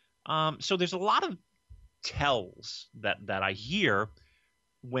 So there's a lot of tells that I hear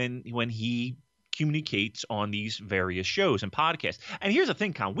when he communicates on these various shows and podcasts. And here's the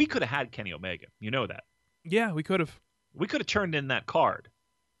thing, Con, we could have had Kenny Omega. You know that. Yeah, we could have. We could have turned in that card.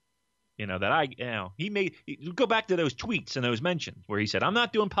 Go back to those tweets and those mentions where he said, "I'm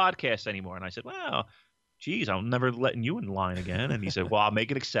not doing podcasts anymore." And I said, "Well, geez, I'm never letting you in line again." And he said, "Well, I'll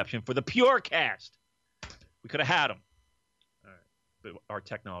make an exception for the Pure Cast." We could have had him. All right. But our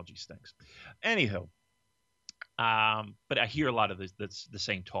technology stinks. Anywho, but I hear a lot of that's the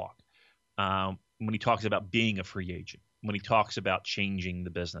same talk. When he talks about being a free agent, when he talks about changing the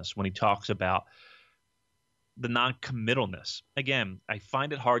business, when he talks about the non-committalness. Again, I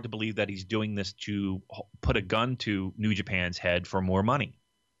find it hard to believe that he's doing this to put a gun to New Japan's head for more money.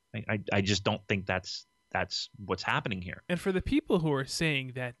 I just don't think that's what's happening here. And for the people who are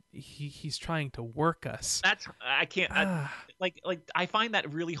saying that he's trying to work us, I find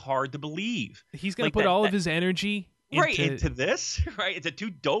that really hard to believe. He's going to put all of his energy into this, right? It's two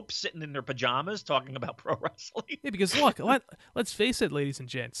dopes sitting in their pajamas talking about pro wrestling. Yeah, because look, let's face it, ladies and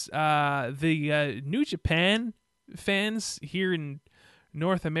gents, the New Japan fans here in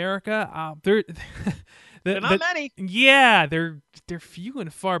North America, they're not many. Yeah, they're few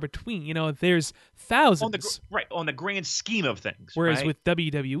and far between. There's thousands. On the grand scheme of things. Whereas right? with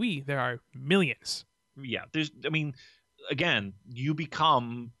WWE, there are millions. Yeah, again, you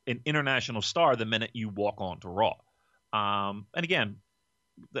become an international star the minute you walk onto Raw. And again,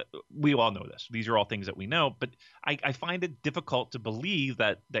 we all know this. These are all things that we know, but I find it difficult to believe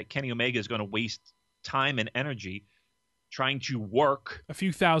that Kenny Omega is going to waste time and energy trying to work a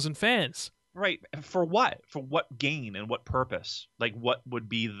few thousand fans. Right. For what? For what gain and what purpose? Like, what would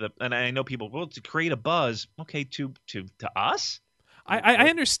be and I know people, well, to create a buzz. Okay, to us? I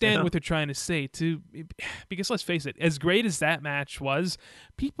understand what they're trying to say, because let's face it, as great as that match was,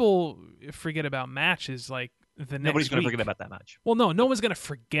 people forget about matches like the next Nobody's going week. to forget about that match. Well, no one's going to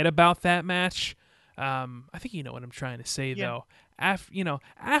forget about that match. I think you know what I'm trying to say, though.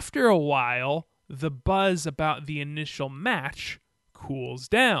 After a while, the buzz about the initial match cools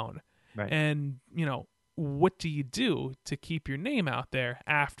down. Right. And, what do you do to keep your name out there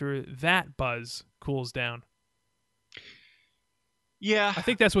after that buzz cools down? Yeah. I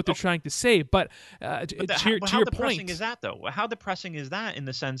think that's what they're trying to say. But to your point. How depressing is that, though? How depressing is that in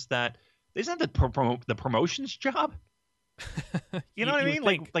the sense that isn't that the promotion's job? You know what I mean?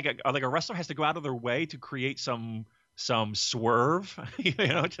 Like a wrestler has to go out of their way to create some swerve,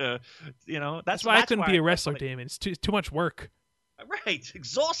 that's why I couldn't be a wrestler, Damon. It's too much work. Right,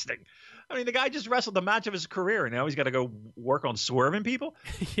 exhausting. I mean, the guy just wrestled the match of his career, and now he's got to go work on swerving people.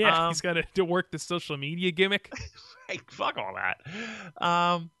 Yeah, he's got to work the social media gimmick. Right, fuck all that.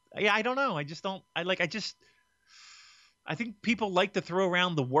 I don't know. I think people like to throw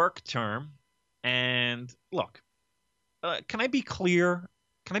around the work term. And look, can I be clear?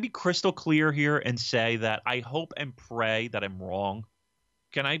 Can I be crystal clear here and say that I hope and pray that I'm wrong?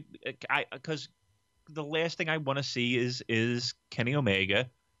 Can I? Because the last thing I want to see is Kenny Omega.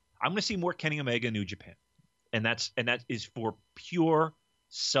 I'm going to see more Kenny Omega in New Japan, and that is for pure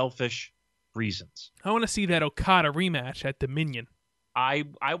selfish reasons. I want to see that Okada rematch at Dominion. I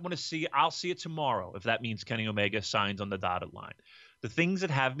want to see. I'll see it tomorrow if that means Kenny Omega signs on the dotted line. The things that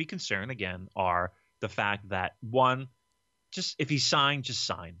have me concerned again are the fact that one, just if he signed, just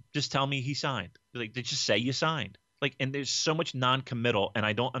sign. Just tell me he signed. Like, just say you signed. Like, and there's so much non-committal, and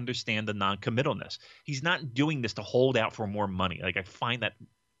I don't understand the non-committalness. He's not doing this to hold out for more money. Like, I find that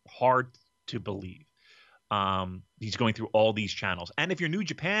hard to believe. He's going through all these channels. And if you're New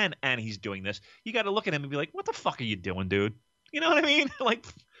Japan and he's doing this, you got to look at him and be like, what the fuck are you doing, dude? You know what I mean? Like,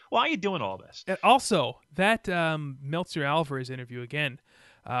 why are you doing all this? And also, that Meltzer Alvarez interview again,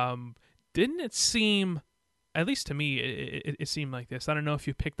 didn't it seem, at least to me, it seemed like this. I don't know if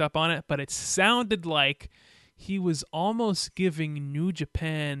you picked up on it, but it sounded like he was almost giving New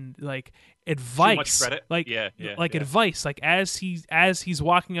Japan like advice. Too much credit? Like, advice. Like as he's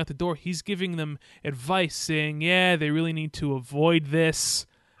walking out the door, he's giving them advice, saying, "Yeah, they really need to avoid this.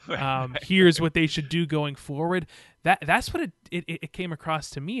 Here's what they should do going forward." That's what it came across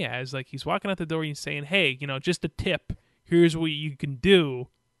to me as. Like, he's walking out the door and he's saying, "Hey, just a tip. Here's what you can do.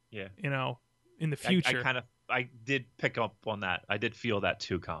 Yeah, in the future." I did pick up on that. I did feel that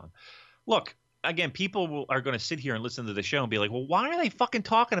too, Colin. Look, again, people are going to sit here and listen to the show and be like, well, why are they fucking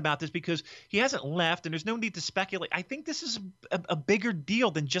talking about this? Because he hasn't left and there's no need to speculate. I think this is a bigger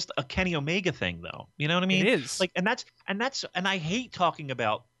deal than just a Kenny Omega thing, though. You know what I mean? It is. Like, and I hate talking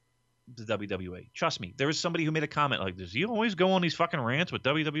about the WWE. Trust me. There was somebody who made a comment like, does he always go on these fucking rants with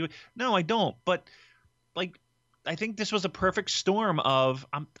WWE? No, I don't. But like, I think this was a perfect storm of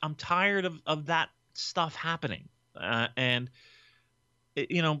I'm tired of that stuff happening. And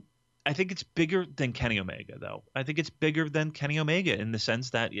you know, I think it's bigger than Kenny Omega, though. I think it's bigger than Kenny Omega in the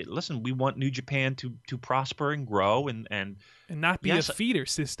sense that, listen, we want New Japan to prosper and grow and not be a feeder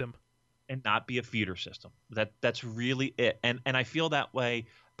system. And not be a feeder system. That's really it. And I feel that way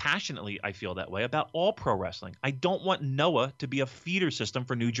passionately. I feel that way about all pro wrestling. I don't want Noah to be a feeder system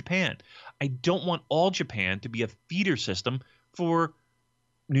for New Japan. I don't want All Japan to be a feeder system for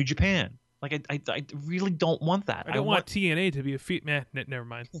New Japan. Like I really don't want that. I don't want TNA to be a feed. Never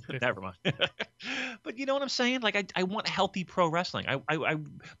mind. Never mind. But you know what I'm saying? Like I want healthy pro wrestling. I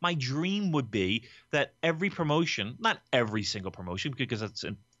my dream would be that every promotion, not every single promotion, because that's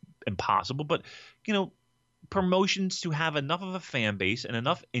impossible, but you know, promotions to have enough of a fan base and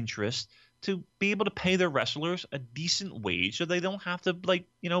enough interest to be able to pay their wrestlers a decent wage, so they don't have to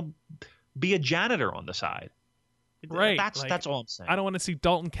be a janitor on the side. Right. That's all I'm saying. I don't want to see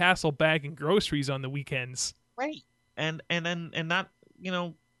Dalton Castle bagging groceries on the weekends. Right. And that,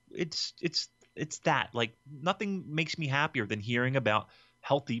 it's that. Like, nothing makes me happier than hearing about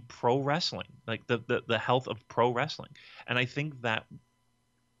healthy pro wrestling, like the health of pro wrestling. And I think that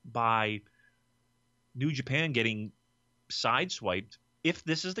by New Japan getting sideswiped, if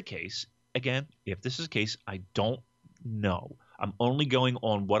this is the case, I don't know. I'm only going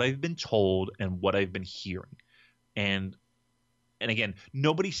on what I've been told and what I've been hearing. And again,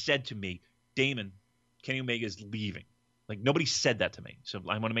 nobody said to me, Damon, Kenny Omega is leaving. Like, nobody said that to me. So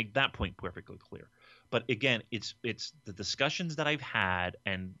I want to make that point perfectly clear. But again, it's the discussions that I've had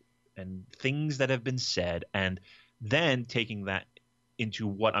and things that have been said, and then taking that into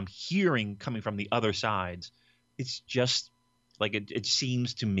what I'm hearing coming from the other sides. It's just like it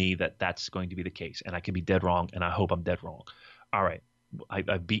seems to me that that's going to be the case, and I could be dead wrong, and I hope I'm dead wrong. All right,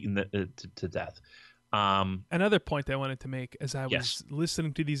 I've beaten to death. Another point that I wanted to make as I was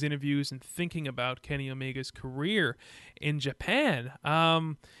listening to these interviews and thinking about Kenny Omega's career in Japan,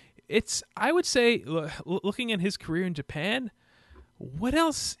 I would say, looking at his career in Japan, what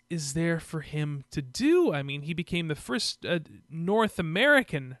else is there for him to do? I mean, he became the first North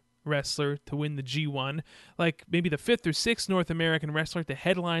American wrestler to win the G1, like maybe the 5th or 6th North American wrestler to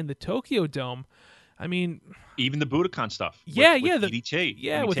headline the Tokyo Dome. I mean, even the Budokan stuff. With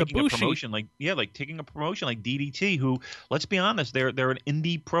DDT. With taking Ibushi. a promotion taking a promotion like DDT, who, let's be honest, they're an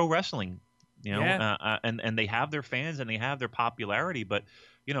indie pro wrestling, and they have their fans and they have their popularity, but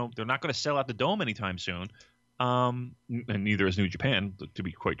they're not going to sell out the Dome anytime soon. And neither is New Japan, to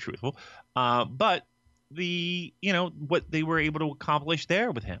be quite truthful. But what they were able to accomplish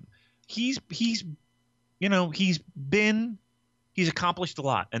there with him, he's accomplished a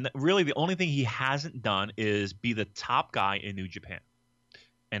lot, and really the only thing he hasn't done is be the top guy in New Japan,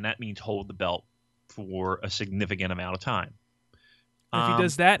 and that means hold the belt for a significant amount of time. If he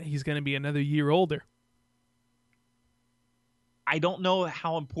does that, he's going to be another year older. I don't know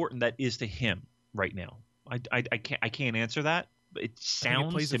how important that is to him right now. I can't answer that. But it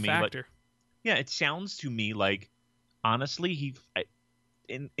sounds to me like, it sounds to me like, honestly,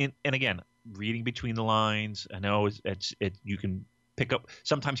 and again, reading between the lines, I know it's you can pick up.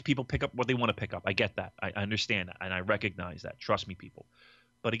 Sometimes people pick up what they want to pick up. I get that. I understand that, and I recognize that. Trust me, people.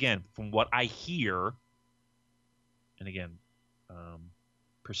 But again, from what I hear, and again,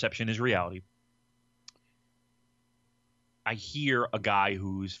 perception is reality. I hear a guy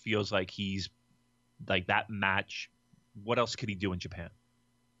who feels like he's like that match. What else could he do in Japan?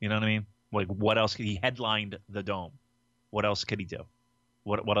 You know what I mean? Like, what else could he headlined the Dome? What else could he do?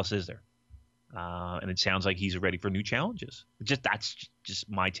 What else is there? And it sounds like he's ready for new challenges. That's just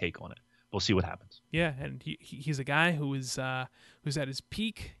my take on it. We'll see what happens. Yeah, and he's a guy who's at his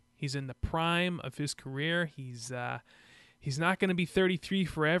peak. He's in the prime of his career. He's not going to be 33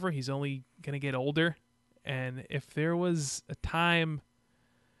 forever. He's only going to get older. And if there was a time,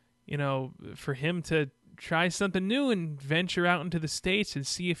 for him to try something new and venture out into the States and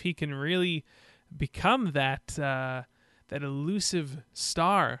see if he can really become that elusive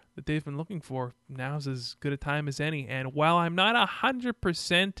star that they've been looking for, now's as good a time as any. And while I'm not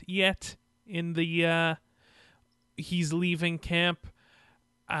 100% yet in the he's leaving camp,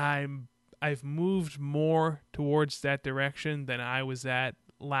 I've moved more towards that direction than I was at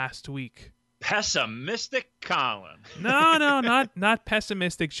last week Pessimistic Colin. No, not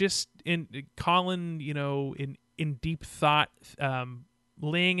pessimistic. Just in Colin, in deep thought,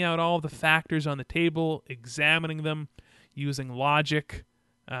 laying out all the factors on the table, examining them, using logic.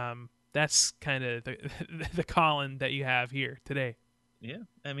 That's kind of the Colin that you have here today. Yeah,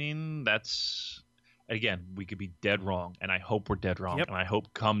 I mean, that's, again, we could be dead wrong, and I hope we're dead wrong. Yep. And I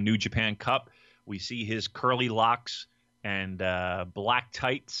hope come New Japan Cup, we see his curly locks and black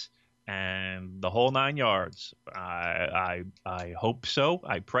tights and the whole 9 yards. I hope so.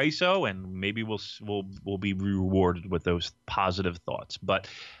 I pray so, and maybe we'll be rewarded with those positive thoughts. But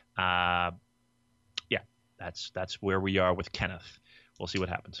yeah, that's where we are with Kenneth. We'll see what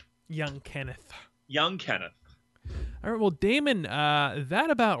happens. Young Kenneth. All right, well, Damon, that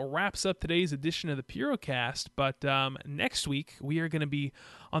about wraps up today's edition of the Purocast. But next week, we are going to be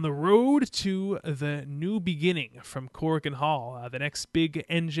on the road to the New Beginning from Corrigan Hall. The next big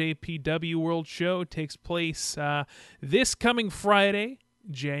NJPW World Show takes place this coming Friday,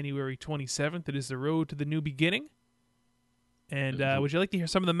 January 27th. It is the road to the New Beginning. And would you like to hear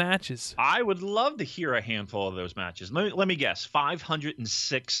some of the matches? I would love to hear a handful of those matches. Let me guess.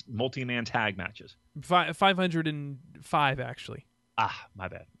 506 multi-man tag matches. 505, actually. My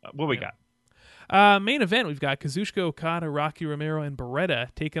bad. What we got? Main event, we've got Kazuchika Okada, Rocky Romero, and Beretta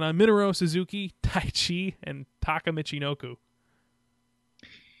taking on Minoru Suzuki, Taichi, and Taka Michinoku.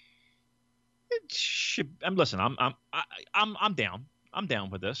 Listen, I'm down. I'm down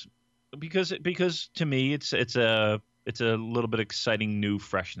with this because to me it's a little bit exciting new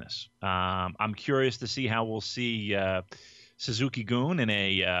freshness. I'm curious to see how we'll see Suzuki-gun in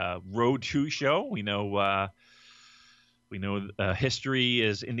a Road 2 show. We know history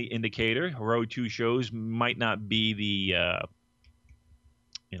is in the indicator. Road 2 shows might not be the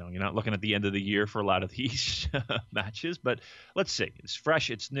you're not looking at the end of the year for a lot of these matches, but let's see. It's fresh.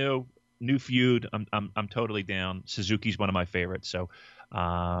 It's new feud. I'm totally down. Suzuki's one of my favorites, so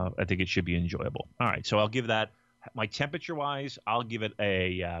I think it should be enjoyable. All right, so I'll give that. My temperature-wise, I'll give it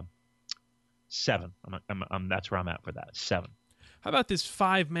a 7. That's where I'm at for that. 7. How about this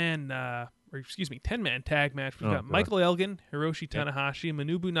 10-man tag match? We've got Michael Elgin, Hiroshi Tanahashi,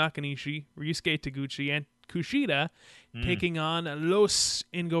 Manabu Nakanishi, Ryusuke Taguchi, and Kushida taking on Los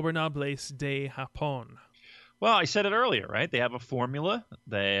Ingobernables de Japón. Well, I said it earlier, right? They have a formula.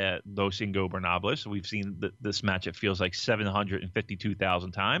 Los Ingobernables. We've seen this match, it feels like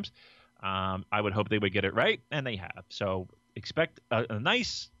 752,000 times. I would hope they would get it right, and they have. So expect a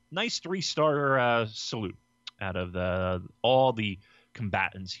nice 3-star salute out of all the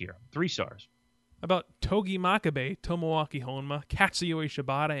combatants here. 3 stars. How about Togi Makabe, Tomoaki Honma, Katsuyori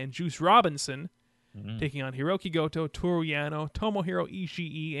Shibata, and Juice Robinson taking on Hiroki Goto, Toru Yano, Tomohiro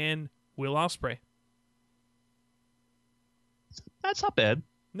Ishii, and Will Ospreay. That's not bad.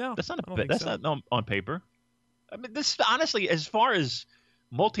 No, that's not bad. That's not on paper. I mean, this honestly, as far as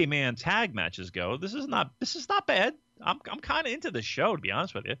multi-man tag matches go, this is not bad. I'm kind of into this show, to be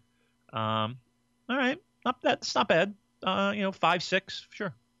honest with you. All right, that's not bad. 5-6,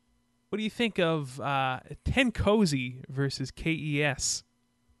 sure. What do you think of Tenkozy versus KES?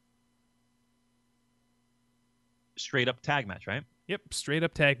 Straight up tag match, right? Yep, straight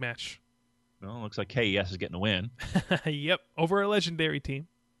up tag match. Well, it looks like KES is getting the win. Yep, over a legendary team.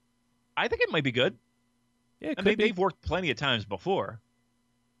 I think it might be good. Yeah, they've worked plenty of times before.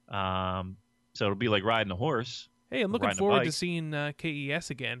 So it'll be like riding a horse. Hey, I'm looking forward to seeing KES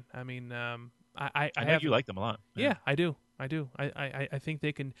again. I mean, I know you like them a lot. Yeah, I do. I think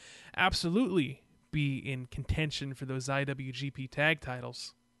they can absolutely be in contention for those IWGP tag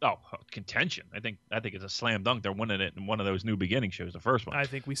titles. Oh, contention! I think it's a slam dunk. They're winning it in one of those New Beginning shows, the first one. I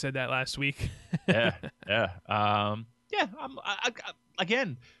think we said that last week. yeah.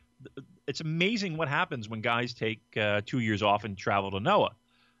 Again, it's amazing what happens when guys take 2 years off and travel to Noah.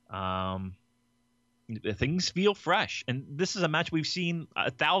 Things feel fresh, and this is a match we've seen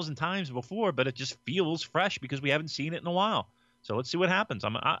 1,000 times before, but it just feels fresh because we haven't seen it in a while. So let's see what happens.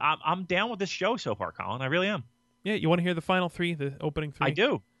 I'm down with this show so far, Colin. I really am. Yeah, you want to hear the final 3, the opening 3? I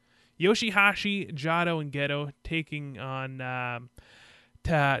do. Yoshihashi, Jado, and Geto taking on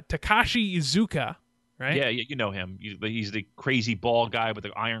Takashi Iizuka, right? Yeah, you know him. He's the crazy bald guy with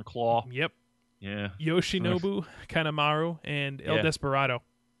the iron claw. Yep. Yeah. Yoshinobu Kanemaru and El Desperado.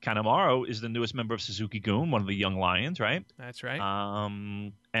 Kanemaru is the newest member of Suzuki-gun, one of the young lions, right? That's right.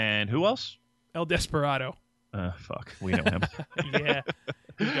 And who else? El Desperado. Fuck. We know him. Yeah.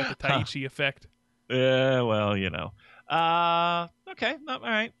 He's got the Taichi effect. Yeah, well, okay, all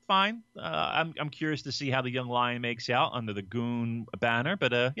right, fine. I'm curious to see how the young lion makes out under the Goon banner,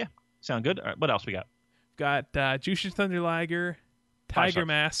 but sound good. All right, what else we got? Got Jushin Thunder Liger, Tiger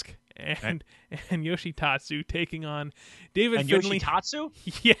Mask, and Yoshitatsu taking on David And Finley. Yoshitatsu?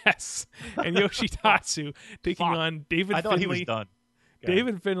 Yes, and Yoshitatsu taking Fuck. on David I thought Finley. he was done. Okay.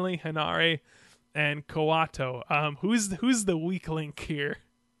 David Finley, Hanare, and Kawato. Who's the weak link here?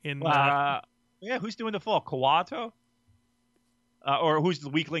 Who's doing the fall? Kawato? Or who's the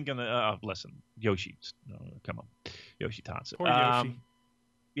weak link in the... listen, Yoshi. No, come on. Yoshitatsu. Poor Yoshi.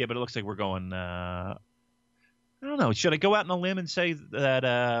 Yeah, but it looks like we're going... I don't know. Should I go out on a limb and say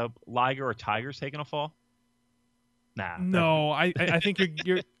that Liger or Tiger's taking a fall? Nah. No, I think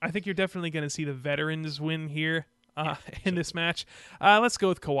you're definitely going to see the veterans win here in this match. Let's go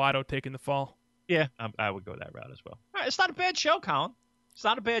with Kawato taking the fall. Yeah, I would go that route as well. All right, it's not a bad show, Colin. It's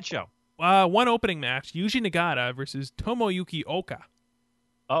not a bad show. One opening match: Yuji Nagata versus Tomoyuki Oka.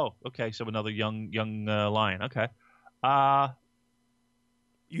 Oh, okay. So another young lion. Okay.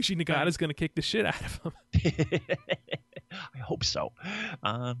 Yuji Nagata's going to kick the shit out of him. I hope so.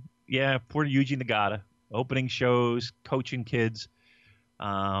 Yeah, poor Yuji Nagata. Opening shows, coaching kids.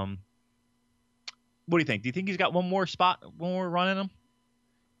 What do you think? Do you think he's got one more run in him?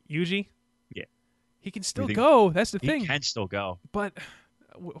 Yuji? Yeah. He can still go. That's the He thing. can still go. But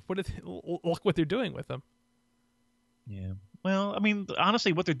look what they're doing with him. Yeah. Well, I mean,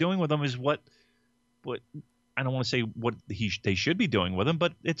 honestly, what they're doing with him is what I don't want to say what they should be doing with him,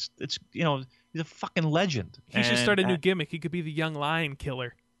 but it's he's a fucking legend. He should start a new gimmick. He could be the young lion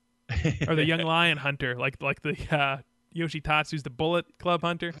killer or the young lion hunter, like the Yoshitatsu's the Bullet Club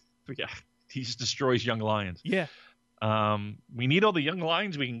hunter. Yeah, he just destroys young lions. Yeah. We need all the young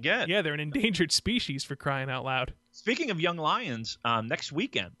lions we can get. Yeah, they're an endangered species, for crying out loud. Speaking of young lions, next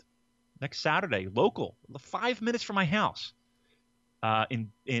weekend, next Saturday, local, 5 minutes from my house,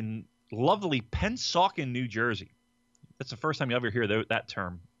 in lovely Pennsauken, New Jersey. That's the first time you ever hear that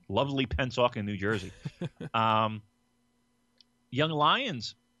term. Lovely Pennsauken, New Jersey. Young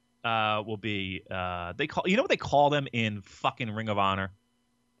lions will be. They call. You know what they call them in fucking Ring of Honor?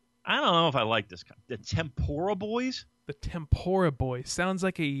 I don't know if I like this. The Tempura Boys. The Tempura Boys sounds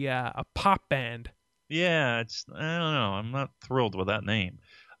like a pop band. Yeah, I don't know. I'm not thrilled with that name.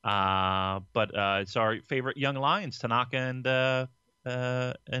 But it's our favorite young lions, Tanaka and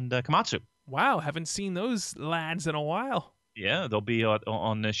Komatsu. Wow, haven't seen those lads in a while. Yeah, they'll be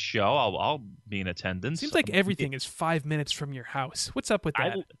on this show. I'll be in attendance. Seems like everything is 5 minutes from your house. What's up with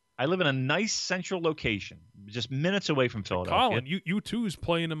that? I live in a nice central location, just minutes away from Philadelphia. Colin, you two's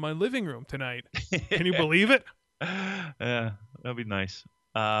playing in my living room tonight. Can you believe it? Yeah, that'd be nice.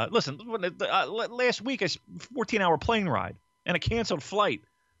 Listen, last week, a 14-hour plane ride and a canceled flight.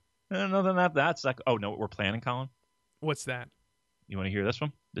 And other than that, that's like, oh no, we're planning, Colin. What's that? You want to hear this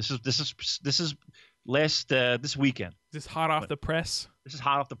one? This is last this weekend. Is this hot off the press? This is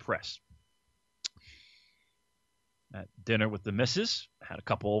hot off the press. At dinner with the missus, had a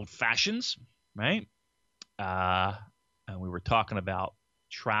couple old fashions, right? And we were talking about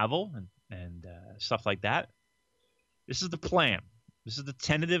travel and stuff like that. This is the plan. This is the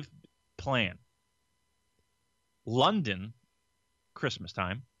tentative plan. London, Christmas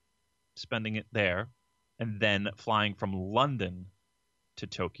time, spending it there, and then flying from London to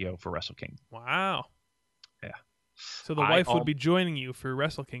Tokyo for Wrestle Kingdom. Wow. Yeah. So the wife would be joining you for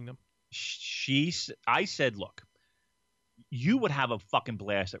Wrestle Kingdom. I said, look, you would have a fucking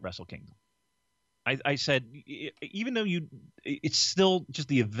blast at Wrestle Kingdom. I said, even though it's still just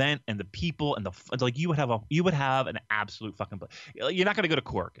the event and the people and you would have an absolute fucking blast. You're not going to go to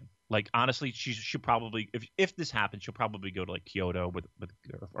Korakuen. Like, honestly, she should probably, if this happens, she'll probably go to like Kyoto with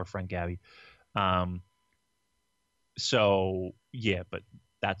our friend Gabby. So yeah, but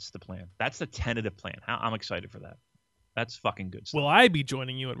that's the plan. That's the tentative plan. I'm excited for that. That's fucking good stuff. Will I be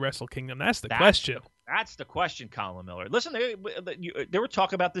joining you at Wrestle Kingdom? That's the question. That's the question, Colin Miller. Listen, they were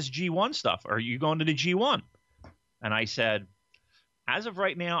talking about this G1 stuff. Are you going to the G1? And I said, as of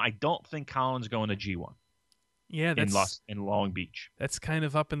right now, I don't think Colin's going to G1. Yeah, that's in Long Beach. That's kind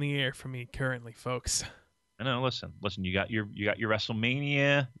of up in the air for me currently, folks. I know. Listen. You got your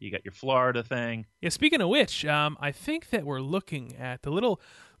WrestleMania. You got your Florida thing. Yeah. Speaking of which, I think that we're looking at the little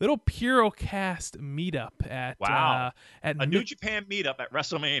Purocast meetup at a New Japan meetup at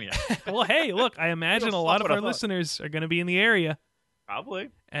WrestleMania. Well, hey, look, I imagine a lot of our listeners are going to be in the area.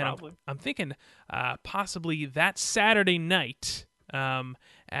 Probably. I'm thinking possibly that Saturday night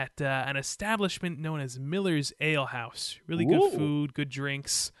at an establishment known as Miller's Ale House. Really good food, good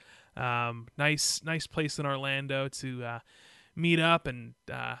drinks. Nice place in Orlando to meet up and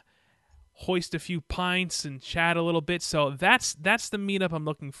hoist a few pints and chat a little bit. So that's the meetup I'm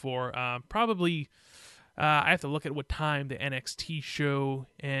looking for. Probably I have to look at what time the NXT show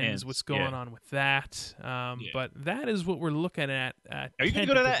ends, what's going yeah. on with that. But that is what we're looking at. Are you going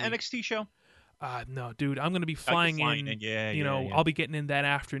to go to that tentatively. NXT show? No, dude, I'm going to be flying in. Yeah, I'll be getting in that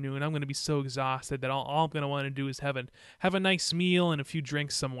afternoon. I'm going to be so exhausted that all I'm going to want to do is have a nice meal and a few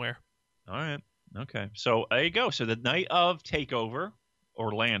drinks somewhere. All right. Okay. So there you go. So the night of TakeOver,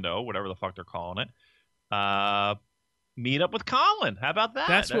 Orlando, whatever the fuck they're calling it, meet up with Colin. How about that?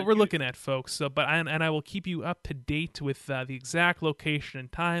 That's what we're looking at, folks. So, I will keep you up to date with the exact location and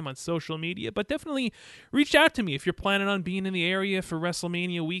time on social media. But definitely reach out to me if you're planning on being in the area for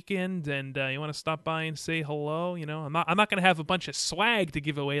WrestleMania weekend and you want to stop by and say hello. I'm not going to have a bunch of swag to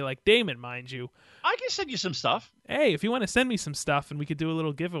give away like Damon, mind you. I can send you some stuff. Hey, if you want to send me some stuff and we could do a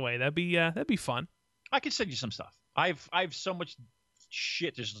little giveaway, that'd be fun. I can send you some stuff. I've so much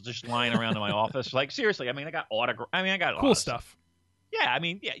shit just lying around in my office. Like, seriously, I got I got cool stuff. Yeah,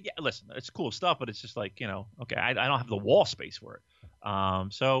 yeah. Listen, it's cool stuff, but it's just like, okay, I don't have the wall space for it.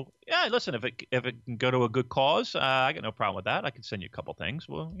 So yeah, listen, if it can go to a good cause, I got no problem with that. I can send you a couple things.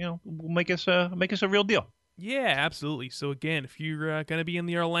 Well, we'll make us a real deal. Yeah, absolutely. So again, if you're going to be in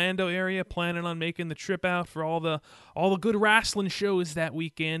the Orlando area, planning on making the trip out for all the good wrestling shows that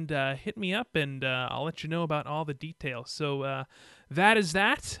weekend, hit me up and I'll let you know about all the details. So that is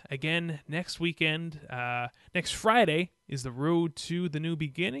that. Again, next weekend, next Friday is the road to the New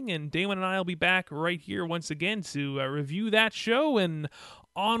Beginning, and Damon and I will be back right here once again to review that show, and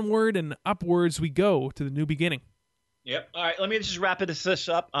onward and upwards we go to the New Beginning. Yep. All right. Let me just wrap this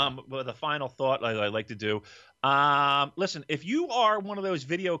up with a final thought I like to do. Listen, if you are one of those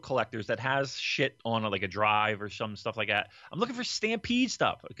video collectors that has shit on like a drive or some stuff like that, I'm looking for Stampede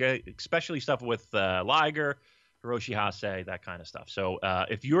stuff, okay? Especially stuff with Liger, Hiroshi Hase, that kind of stuff. So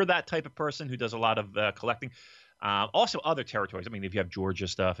if you're that type of person who does a lot of collecting, also other territories. I mean, if you have Georgia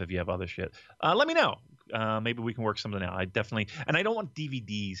stuff, if you have other shit, let me know. Maybe we can work something out. I don't want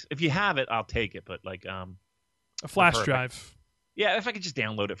DVDs. If you have it, I'll take it. But like, a flash drive. Yeah, if I could just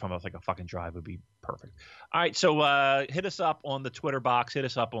download it from a fucking drive, would be perfect. All right, so hit us up on the Twitter box, hit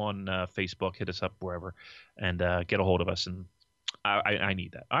us up on Facebook, hit us up wherever, and get a hold of us. And I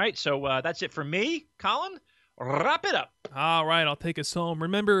need that. All right, so that's it for me, Colin. Wrap it up. All right, I'll take us home.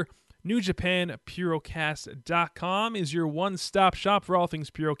 Remember, NewJapanPurocast.com is your one-stop shop for all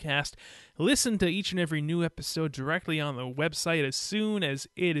things Purocast. Listen to each and every new episode directly on the website as soon as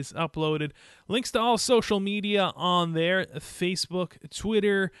it is uploaded. Links to all social media on there, Facebook,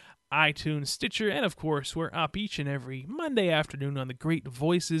 Twitter, iTunes, Stitcher, and of course, we're up each and every Monday afternoon on the great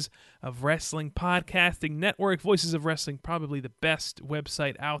Voices of Wrestling podcasting network. Voices of Wrestling, probably the best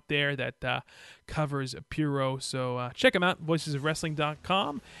website out there that covers Puro. So check them out,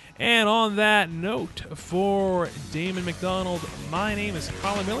 voicesofwrestling.com. And on that note, for Damon McDonald, my name is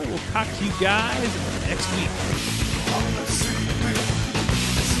Colin Miller. We'll talk to you guys next week.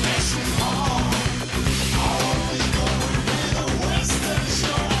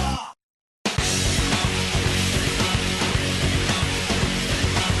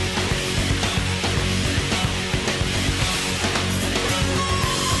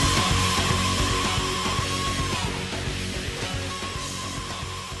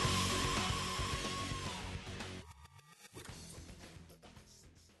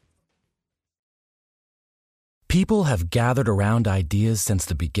 People have gathered around ideas since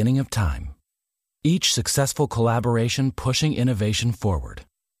the beginning of time. Each successful collaboration pushing innovation forward,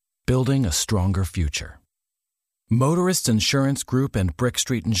 building a stronger future. Motorists Insurance Group and Brick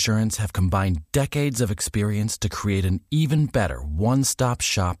Street Insurance have combined decades of experience to create an even better one-stop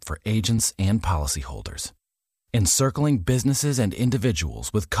shop for agents and policyholders, encircling businesses and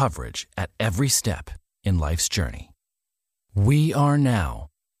individuals with coverage at every step in life's journey. We are now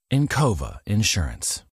Encova Insurance.